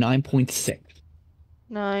 9.6.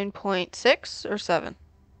 9.6 or 7?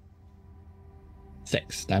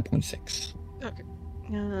 6. 9.6. Okay.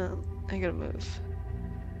 I gotta move.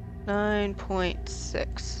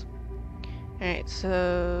 9.6. Alright,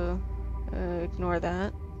 so ignore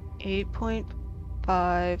that.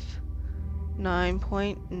 8.5,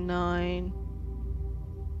 9.9,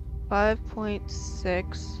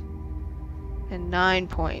 5.6, and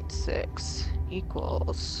 9.6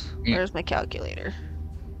 equals. Where's my calculator?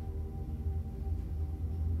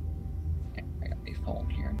 I got my phone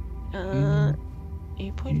here.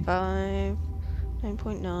 8.5,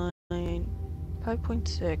 9.9,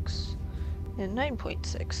 5.6, and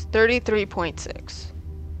 9.6. 33.6.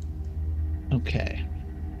 Okay.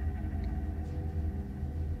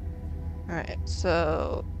 Alright,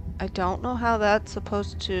 so I don't know how that's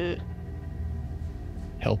supposed to...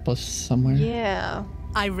 Help us somewhere? Yeah.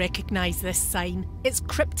 I recognise this sign. It's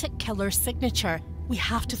Cryptic Killer's signature. We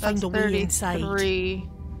have to find a way inside.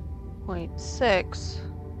 33.6.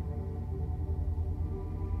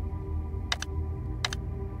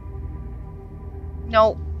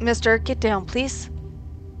 No, mister, get down, please.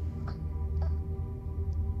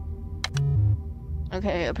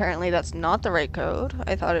 Okay, apparently that's not the right code.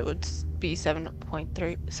 I thought it would be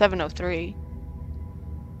 7.3, 703.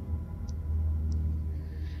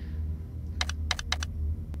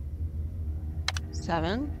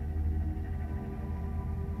 Seven.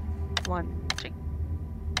 1, 2.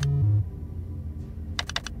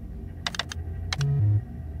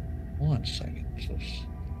 One second. So 6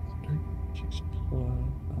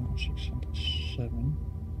 plus 607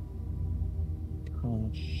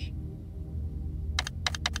 plus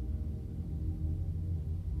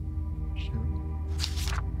 0.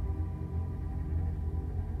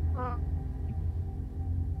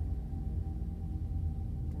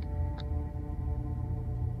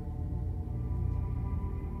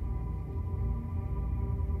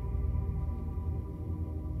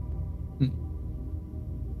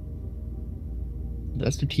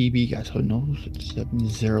 That's the TV guy, so it knows it's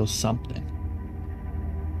 70 something.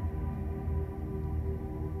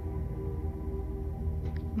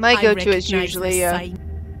 My go-to is usually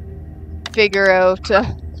figure out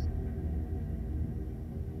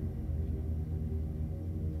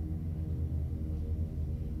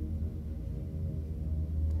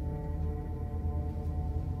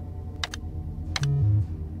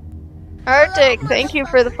Arctic, thank you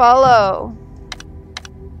for the follow.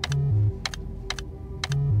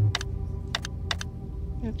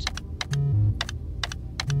 Oops.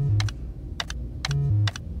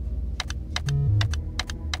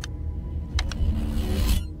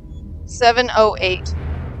 $708.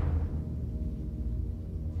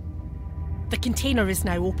 The container is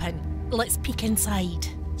now open. Let's peek inside.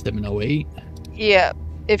 708? Yeah,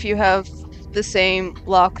 if you have the same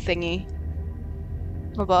lock thingy.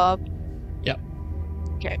 Bob. Yep.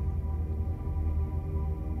 Okay.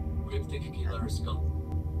 Cryptic Killer's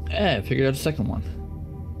gone. I figured out the second one.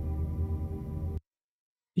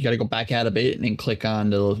 You gotta go back out of it and then click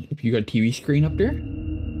on the, if you got a TV screen up there.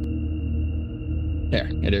 There,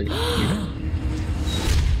 yeah, there you go.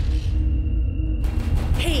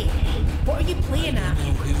 Hey, what are you playing at? I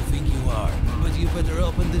know who you think you are, but you better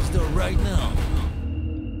open this door right now.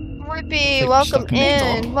 Whippy, welcome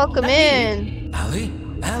in. Welcome in. Ali?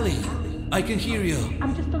 Ali, I can hear you.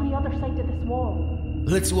 I'm just on the other side of this wall.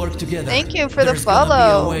 Let's work together. Thank you for There's the follow.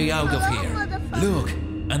 gonna be a way out of here. Look,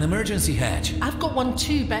 an emergency hatch. I've got one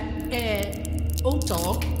too, but, old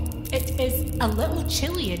dog, it is a little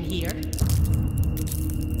chilly in here.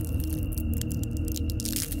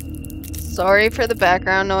 Sorry for the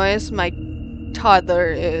background noise. My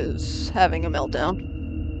toddler is having a meltdown.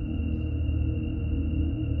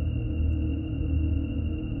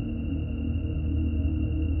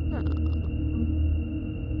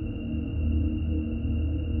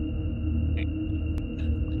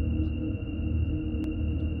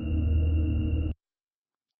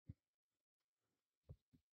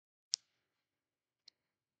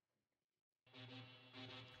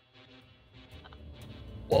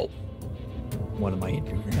 Whoa. What am I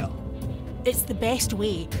into here now? It's the best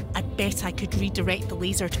way. I bet I could redirect the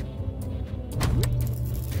laser to...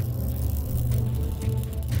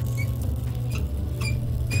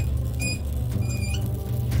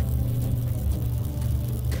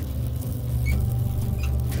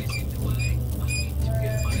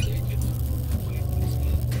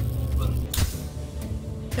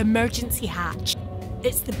 Emergency hatch.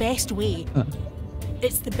 It's the best way. Huh.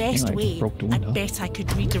 It's the best Hang on, I just way. broke the I window. bet I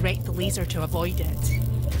could redirect the laser to avoid it.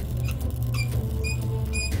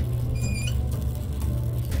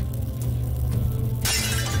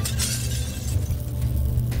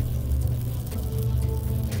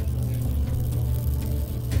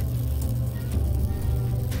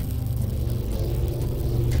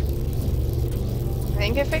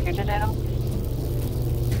 think I figured it out.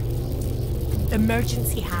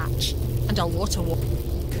 Emergency hatch and a lot of water.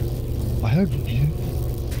 I heard you.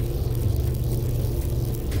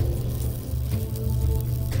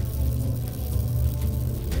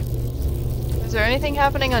 Is there anything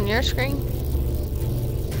happening on your screen?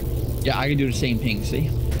 Yeah, I can do the same thing, see?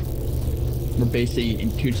 We're basically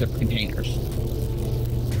in two separate containers.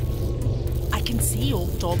 I can see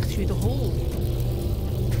old dog through the hole.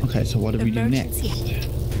 Okay, so what do we do next? Emergency.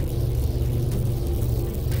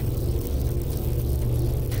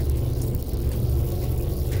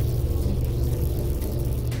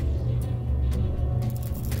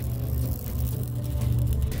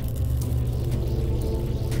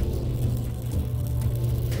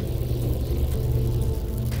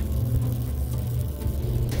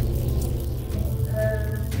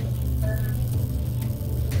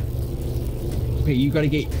 Okay, you gotta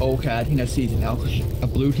get. Okay, I think I see it now. A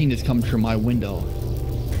blue thing that's coming through my window.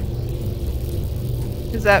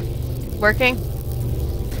 Is that working?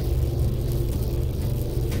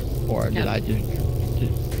 Or did I just.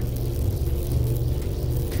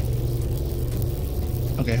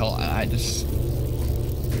 Okay, hold on. I just.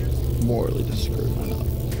 Morally just screwed mine up.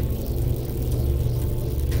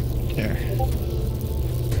 There.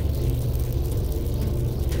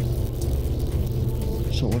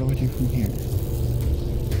 So, what do I do from here?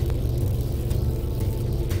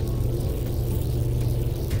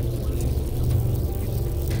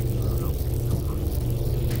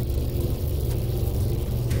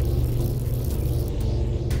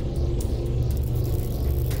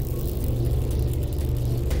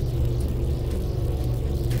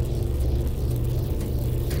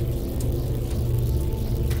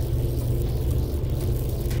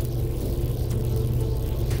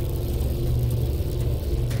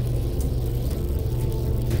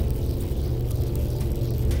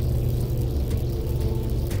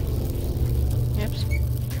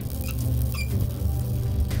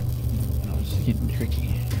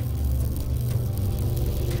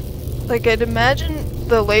 Like, I'd imagine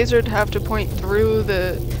the laser'd have to point through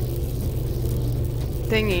the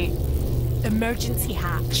thingy. Emergency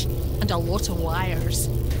hatch and a lot of wires.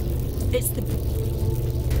 It's the.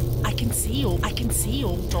 I can see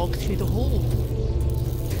old dog through the hole.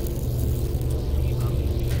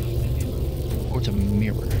 Oh, it's a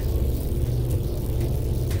mirror.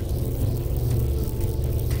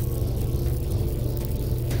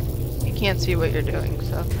 You can't see what you're doing,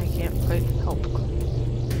 so I can't quite help.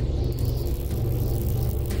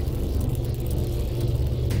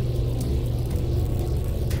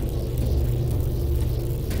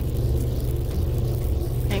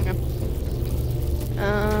 Hang on.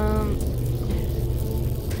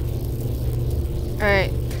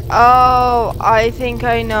 Alright. Oh, I think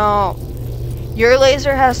I know. Your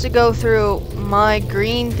laser has to go through my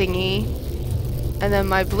green thingy, and then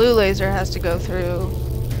my blue laser has to go through.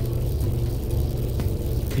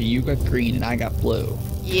 Okay, you got green and I got blue.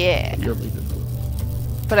 Yeah. You're leaving.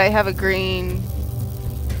 But I have a green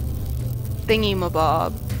thingy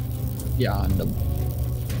mabob. Yeah, on the.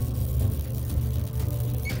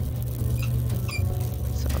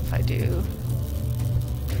 So if I do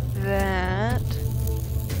that.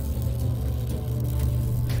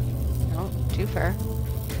 No, too far.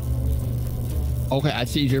 Okay, I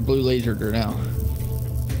see your blue laser there now.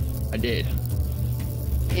 I did.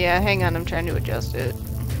 Yeah, hang on, I'm trying to adjust it.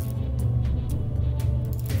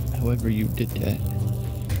 However you did that.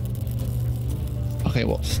 Okay,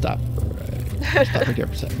 well, stop. Stop right there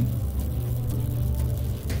for a second.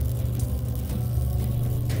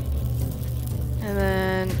 And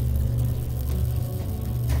then...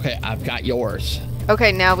 Okay, I've got yours.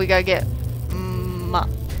 Okay, now we gotta get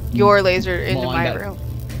your laser into Well, my room.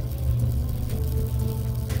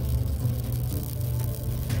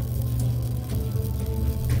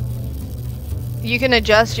 You can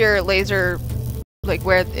adjust your laser, like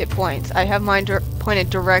where it points. I have mine pointed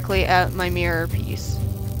directly at my mirror piece.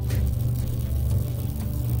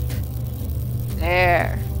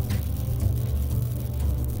 There.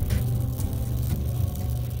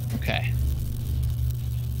 Okay.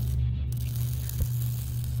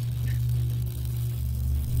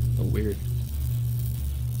 So weird.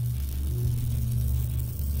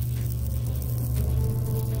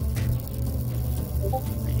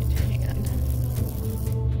 Hang on.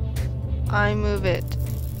 I move it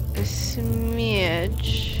a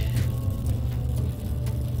smidge.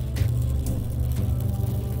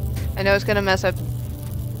 I know it's gonna mess up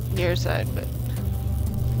your side, but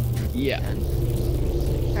Yeah.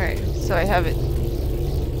 alright, so I have it.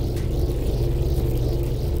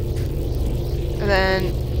 And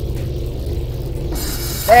then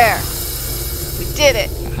there. We did it!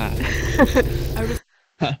 Our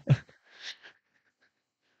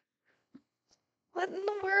What in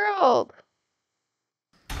the world?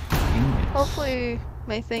 Hopefully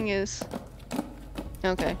my thing is...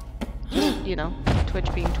 Okay. Just, you know,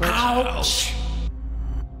 Twitch being Twitch. Ouch!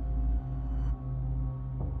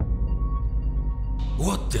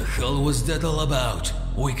 What the hell was that all about?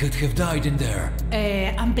 We could have died in there.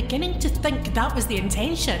 I'm beginning to think that was the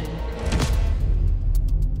intention.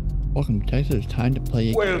 Welcome, detectives. It's time to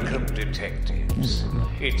play a game. Welcome, detectives.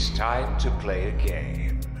 It's time to play a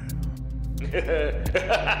game.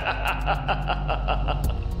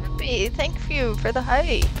 Happy, thank you for the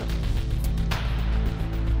hype.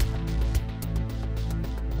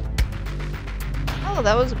 Oh,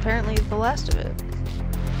 that was apparently the last of it.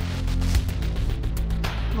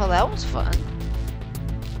 Well, that was fun.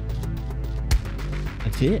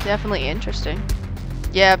 That's it. Definitely interesting.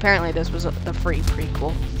 Yeah, apparently this was the free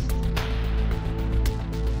prequel.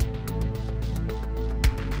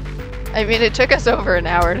 I mean, it took us over an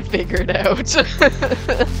hour to figure it out.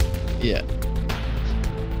 Yeah.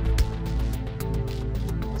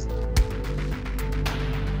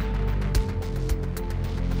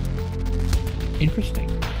 Interesting.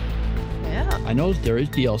 Yeah. I know there is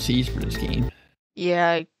DLCs for this game. Yeah,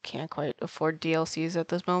 I can't quite afford DLCs at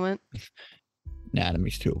this moment. Nah, that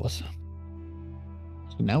makes two of us.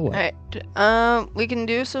 So now what? Alright, we can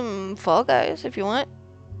do some Fall Guys if you want.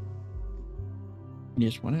 You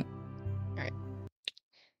just want it?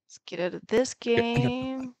 Let's get out of this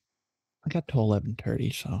game. I got to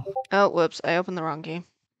 11:30, so Oh, whoops, I opened the wrong game.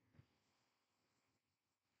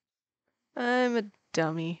 I'm a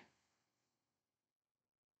dummy.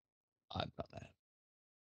 I've done that.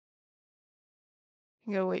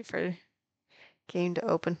 I'm gonna wait for game to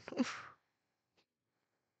open.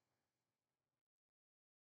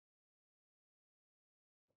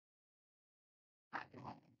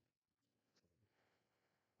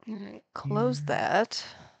 Alright, close that.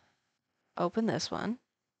 Open this one.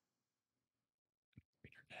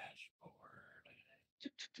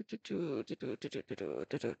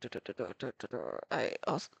 I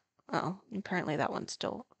also, oh, apparently that one's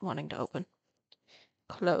still wanting to open.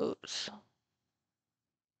 Close.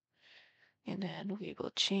 And then we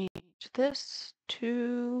will change this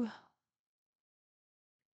to...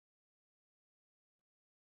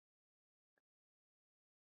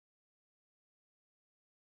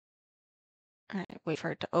 Alright, wait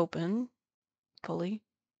for it to open fully.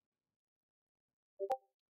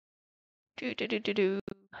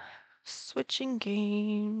 Switching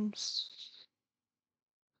games.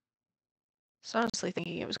 I was honestly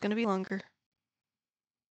thinking it was going to be longer.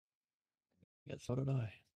 Yeah, so did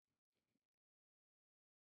I.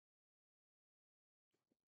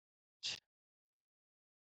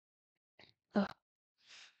 Ugh.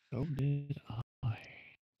 So did I.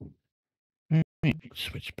 Alright,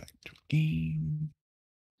 switch back to game.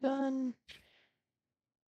 Done.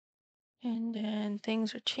 And then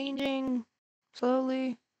things are changing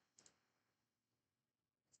slowly.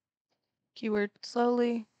 Keyword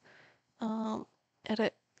slowly.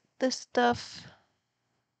 Edit this stuff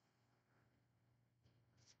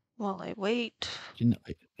while I wait. What's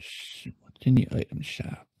in the item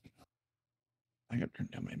shop? I gotta turn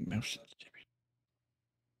down my mouse sensitivity.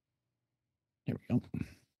 There we go.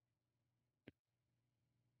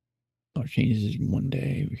 Oh, it changes in one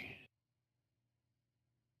day.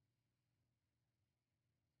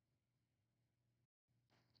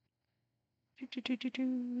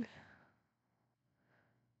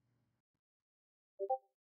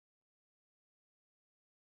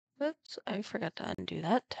 Oops, I forgot to undo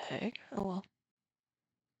that tag. Oh well.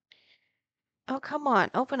 Oh, come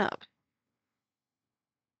on, open up.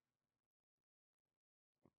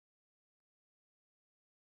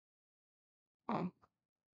 Oh,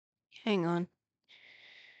 hang on.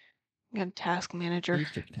 I got a task manager.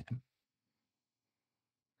 Please take time.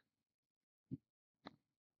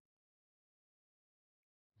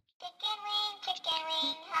 Chicken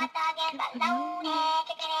wing, hot dog and bologna,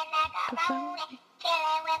 chicken and macaroni,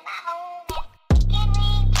 chillin' with my homies. Chicken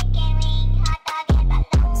wing, hot dog and bologna,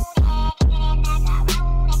 chicken and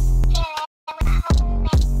macaroni, chillin' with my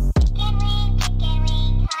homies. Chicken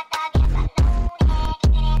wing, hot dog and bologna,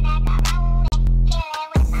 chicken and macaroni, chillin'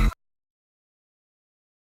 with my homies.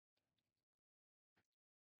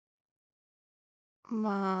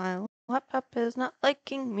 My laptop is not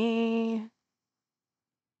liking me.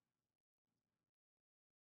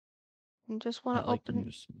 I just want I to like open.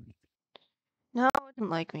 this. No, it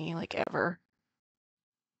didn't like me, like ever.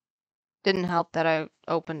 Didn't help that I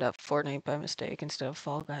opened up Fortnite by mistake instead of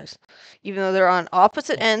Fall Guys. Even though they're on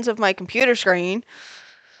opposite ends of my computer screen.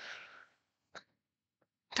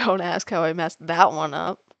 Don't ask how I messed that one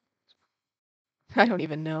up. I don't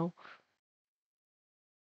even know.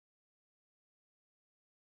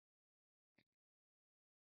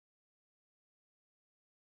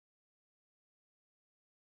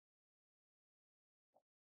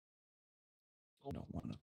 I don't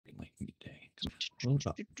want to be like me today. Hold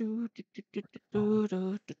up.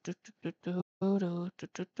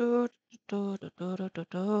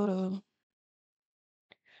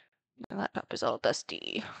 My laptop is all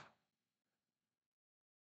dusty. I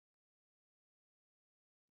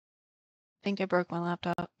think I broke my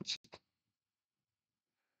laptop.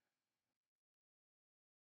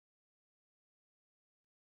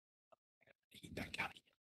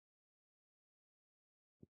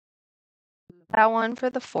 That one for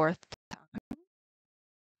the 4th time.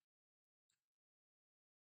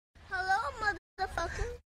 Hello,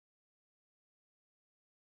 motherfucker.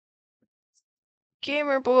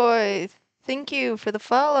 Gamer boy, thank you for the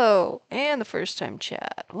follow and the first time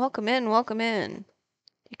chat. Welcome in, welcome in.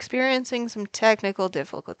 Experiencing some technical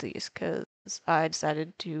difficulties because I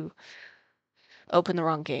decided to open the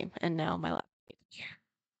wrong game and now my laptop.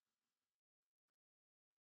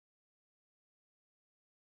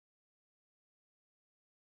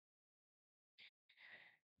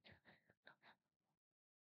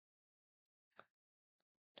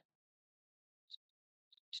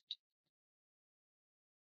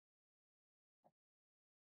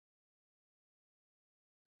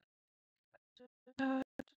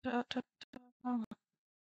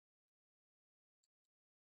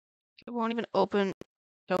 It won't even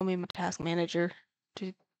show me my task manager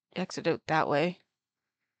to exit out that way.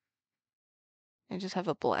 I just have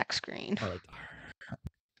a black screen. All right.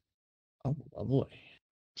 Oh, lovely.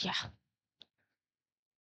 Yeah.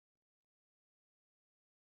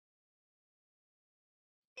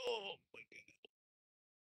 Oh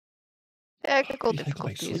my Technical God. Do you think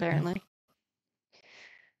I difficulties, sleep now? apparently.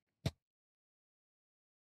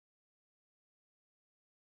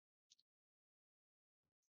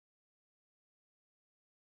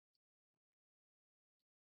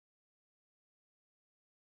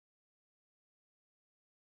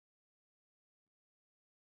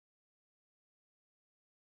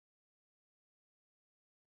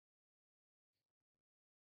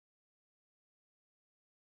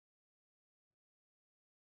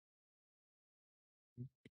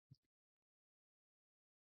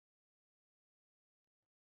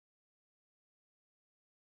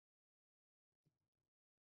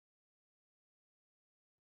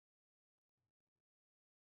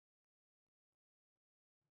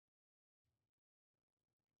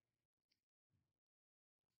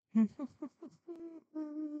 Can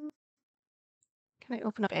I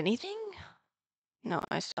open up anything? No,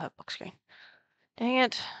 I still have book screen. Dang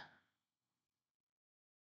it.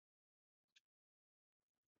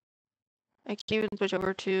 I can even switch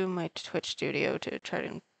over to my Twitch studio to try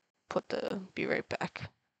to put the be right back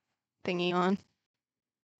thingy on.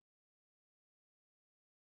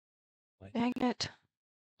 Dang it.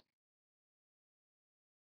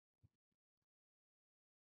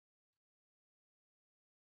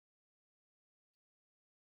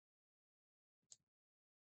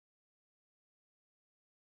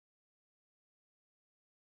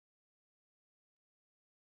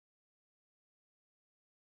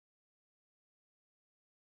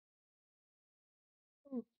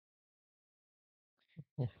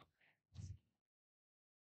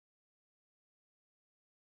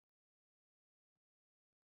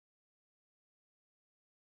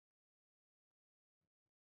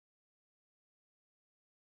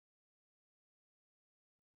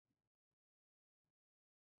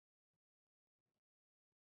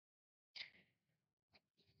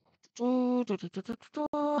 Well,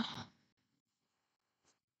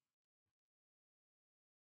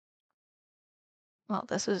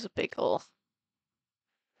 this is a big ol'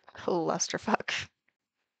 clusterfuck.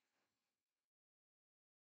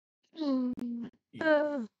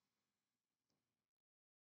 Uh.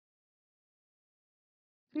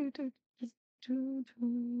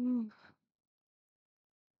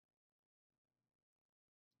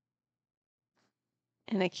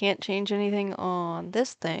 And I can't change anything on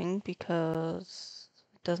this thing because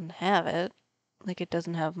it doesn't have it. Like, it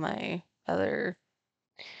doesn't have my other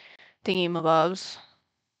thingy-mabobs.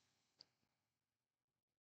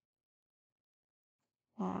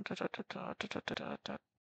 Oh,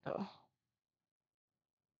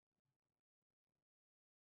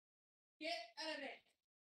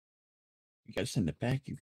 You gotta send it back.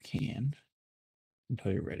 You can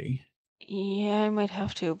until you're ready. Yeah, I might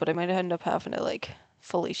have to, but I might end up having to, like,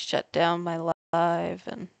 fully shut down my live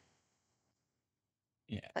and,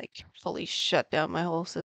 Yeah. like, fully shut down my whole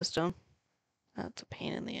system. system. That's a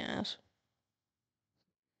pain in the ass.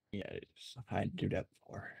 Yeah, I had to do that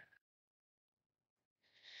before.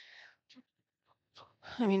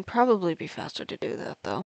 I mean, probably be faster to do that,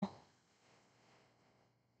 though.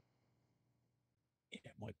 It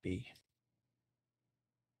might be.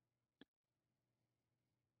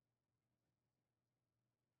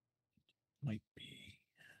 Might be.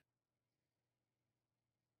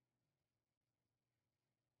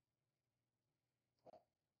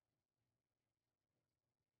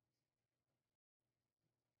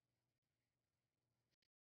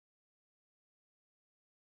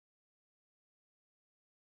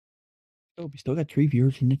 Oh, we still got 3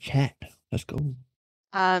 viewers in the chat. Let's go.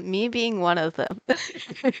 Me being one of them.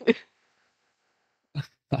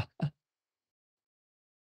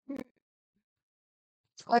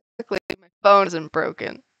 Luckily, my phone isn't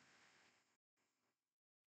broken.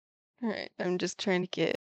 Alright, I'm just trying to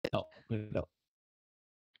get No, no.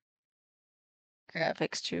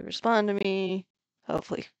 graphics to respond to me.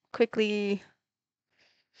 Hopefully, quickly.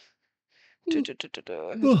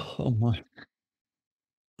 Oh my.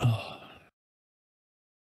 Oh.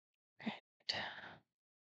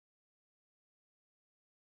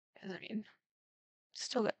 I mean,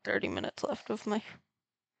 still got 30 minutes left of my.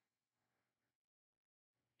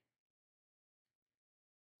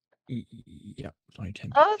 Yep, it's only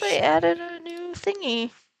 10. Oh, they added a new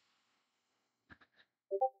thingy.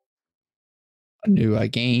 A new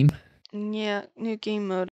game. Yeah, new game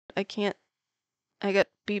mode. I can't. I got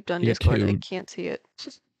beeped on You got Discord. I two. can't see it.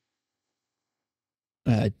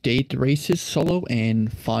 Date races solo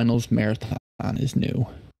and finals marathon is new.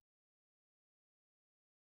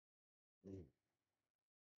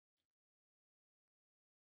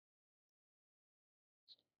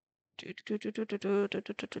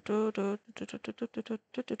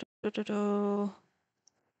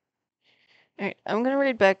 Alright, I'm gonna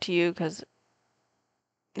read back to you because,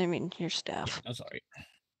 I mean, your staff. I'm sorry.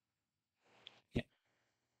 Yeah.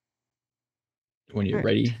 When you're Alright.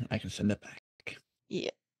 ready, I can send it back. Yeah.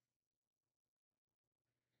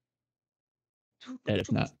 And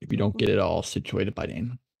if not, if you don't get it all situated by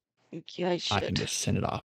then, Yeah, I should. I can just send it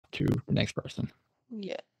off to the next person.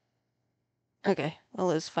 Yeah. Okay. Well,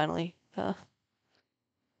 Liz finally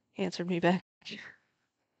answered me back.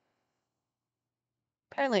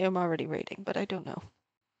 Apparently, I'm already rating, but I don't know.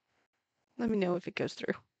 Let me know if it goes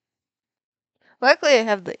through. Luckily, I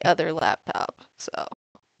have the other laptop, so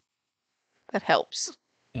that helps.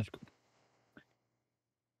 That's cool.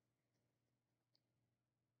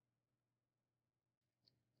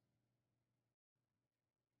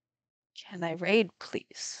 Can I raid,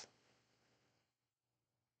 please?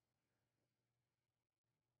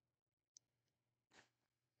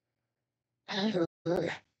 It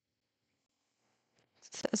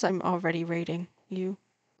says I'm already rating you,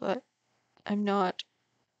 but I'm not.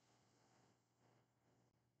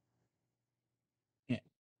 Yeah.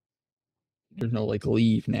 There's no like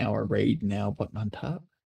leave now or raid now button on top.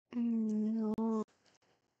 No.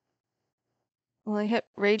 Well, I hit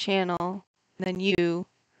raid channel, then you,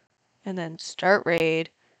 and then start raid,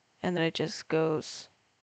 and then it just goes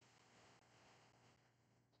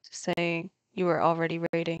to saying you were already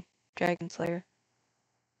raiding Dragon Slayer.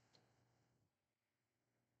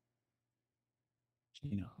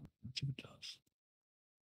 You know, let's see what it does.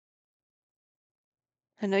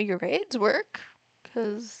 I know your raids work,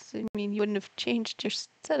 because, I mean, you wouldn't have changed your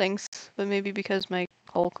settings, but maybe because my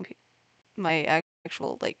whole my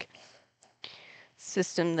actual, like,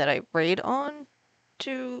 system that I raid on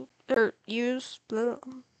to, or use, blah.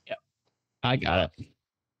 Yeah, I got it.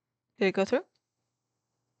 Did it go through?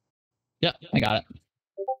 Yeah, I got it.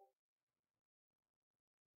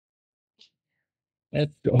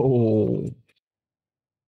 Let's go.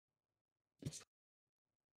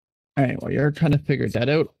 All right, while you're trying to figure that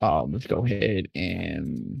out, let's go ahead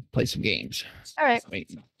and play some games. All right.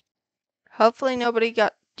 Wait. Hopefully nobody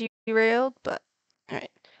got derailed, but all right.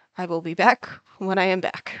 I will be back when I am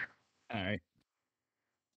back. All right.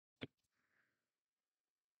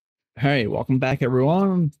 All right, welcome back,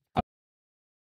 everyone.